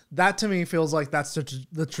exists. That to me feels like that's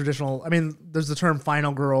the traditional. I mean, there's the term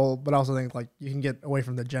final girl, but I also think like you can get away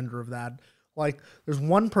from the gender of that. Like there's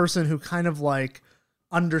one person who kind of like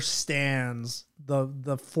understands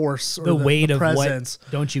the force or the weight the of presence.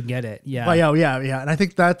 what? Don't you get it? Yeah. But yeah. And I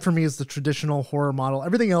think that for me is the traditional horror model.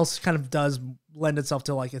 Everything else kind of does lend itself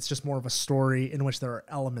to like it's just more of a story in which there are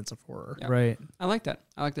elements of horror. Yeah. Right. I like that.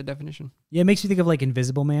 I like the definition. Yeah, it makes you think of like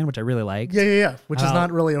Invisible Man, which I really like. Yeah. Which is Oh.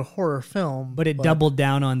 not really a horror film, But it doubled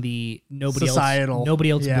down on the Societal. nobody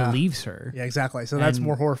else Yeah. believes her. Yeah, exactly. So that's And-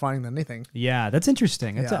 more horrifying than anything. Yeah, that's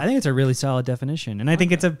interesting. Yeah. I think it's a really solid definition. And I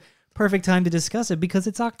think it's a perfect time to discuss it because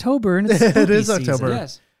it's October and it's It spooky is season. October.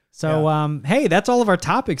 Yes. So, hey, that's all of our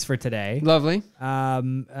topics for today. Lovely.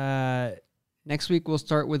 Yeah. Next week we'll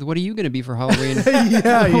start with what are you going to be for Halloween?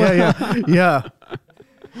 Yeah.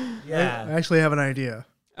 Yeah. I actually have an idea.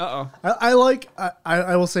 Uh-oh.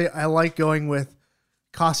 I will say I like going with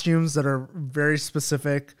costumes that are very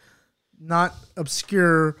specific, not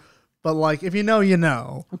obscure, but like if you know, you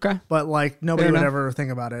know. Okay. But like nobody Fair would enough. ever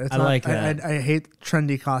think about it. It's I not, like that. I hate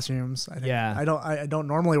trendy costumes. I think. Yeah. I don't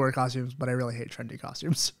normally wear costumes, but I really hate trendy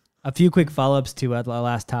costumes. A few quick follow-ups to our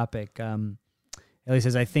last topic. Ellie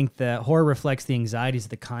says, I think the horror reflects the anxieties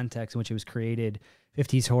of the context in which it was created.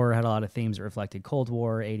 50s horror had a lot of themes that reflected Cold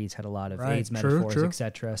War. 80s had a lot of Right. AIDS True, metaphors, true.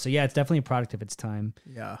 etc. So yeah, it's definitely a product of its time.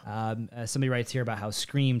 Yeah. Somebody writes here about how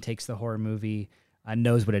Scream takes the horror movie,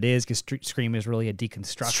 knows what it is, because Scream is really a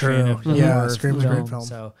deconstruction true. of the Yeah, horror Scream's a great film.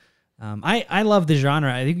 So I love the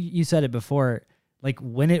genre. I think you said it before. Like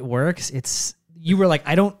when it works, you're like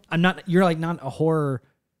not a horror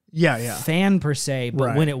Yeah. fan per se, but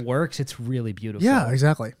Right. when it works, it's really beautiful. Yeah,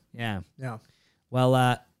 exactly. Yeah. Yeah.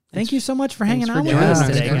 Well, thank you so much for hanging thanks for out with joining us us,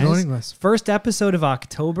 today, guys. guys. joining us. First episode of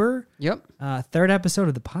October, Yep. third episode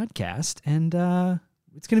of the podcast, and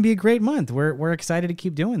it's going to be a great month. We're excited to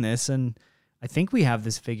keep doing this, and I think we have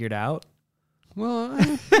this figured out. Well,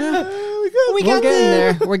 We we're getting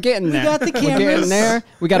there. We're getting there. got the We're getting cameras. there.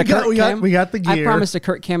 We got a Kurt cam. We got the gear. I promised a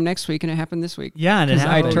Kurt cam next week, and it happened this week. Yeah, and it 'Cause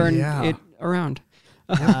I happened. turned Yeah. it around.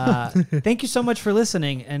 Thank you so much for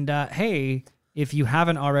listening. And hey, if you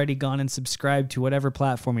haven't already gone and subscribed to whatever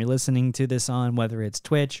platform you're listening to this on, whether it's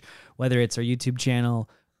Twitch, whether it's our YouTube channel,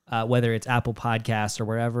 whether it's Apple Podcasts or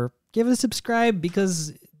wherever, give it a subscribe,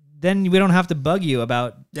 because then we don't have to bug you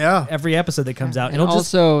about Yeah. every episode that comes out. And It'll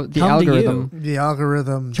just also the come to you. algorithm. The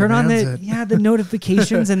algorithm turn on demands the it. the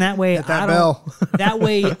notifications, and that way Hit that I bell. don't that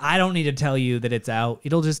way I don't need to tell you that it's out.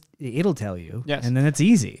 It'll tell you. Yes. And then it's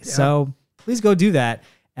easy. So please go do that.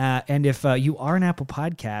 And if you are an Apple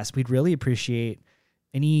Podcast, we'd really appreciate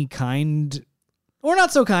any kind or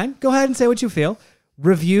not so kind. Go ahead and say what you feel.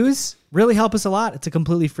 Reviews really help us a lot. It's a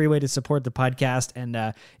completely free way to support the podcast, and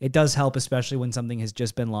it does help, especially when something has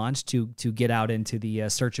just been launched, to get out into the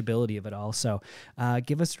searchability of it all. So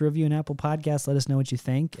give us a review on Apple Podcasts. Let us know what you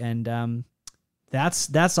think, and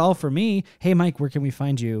that's all for me. Hey, Mike, where can we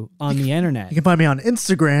find you on the internet? You can find me on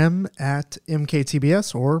Instagram at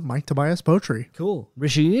MKTBS or Mike Tobias Poetry. Cool.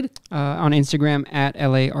 Rashid? On Instagram at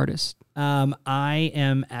LA Artist. I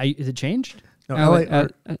am. Is it changed? No, LA,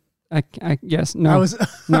 yes. No. I was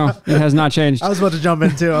No, it has not changed. I was about to jump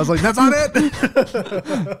in too. I was like, that's not it.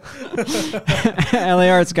 LA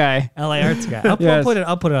Arts Guy. LA Arts Guy. I'll Yes. put it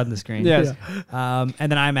on the screen. Yes. And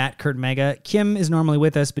then I'm at Kurt Mega. Kim is normally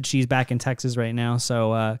with us, but she's back in Texas right now.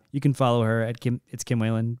 So you can follow her at Kim. It's Kim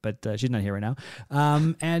Whalen, but she's not here right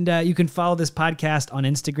now. And you can follow this podcast on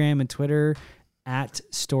Instagram and Twitter at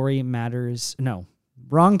Story Matters. No,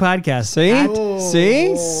 wrong podcast. See?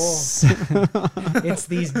 See? It's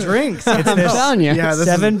these drinks. It's I'm this telling you. Yeah, this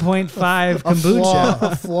is 7.5 a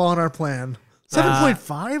kombucha. flaw in our plan.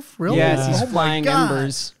 7.5? Really? Yes, he's Oh my flying God.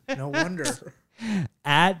 embers. No wonder.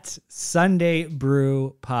 At Sunday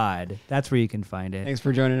Brew Pod. That's where you can find it. Thanks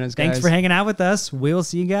for joining us, guys. Thanks for hanging out with us. We'll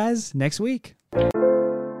see you guys next week.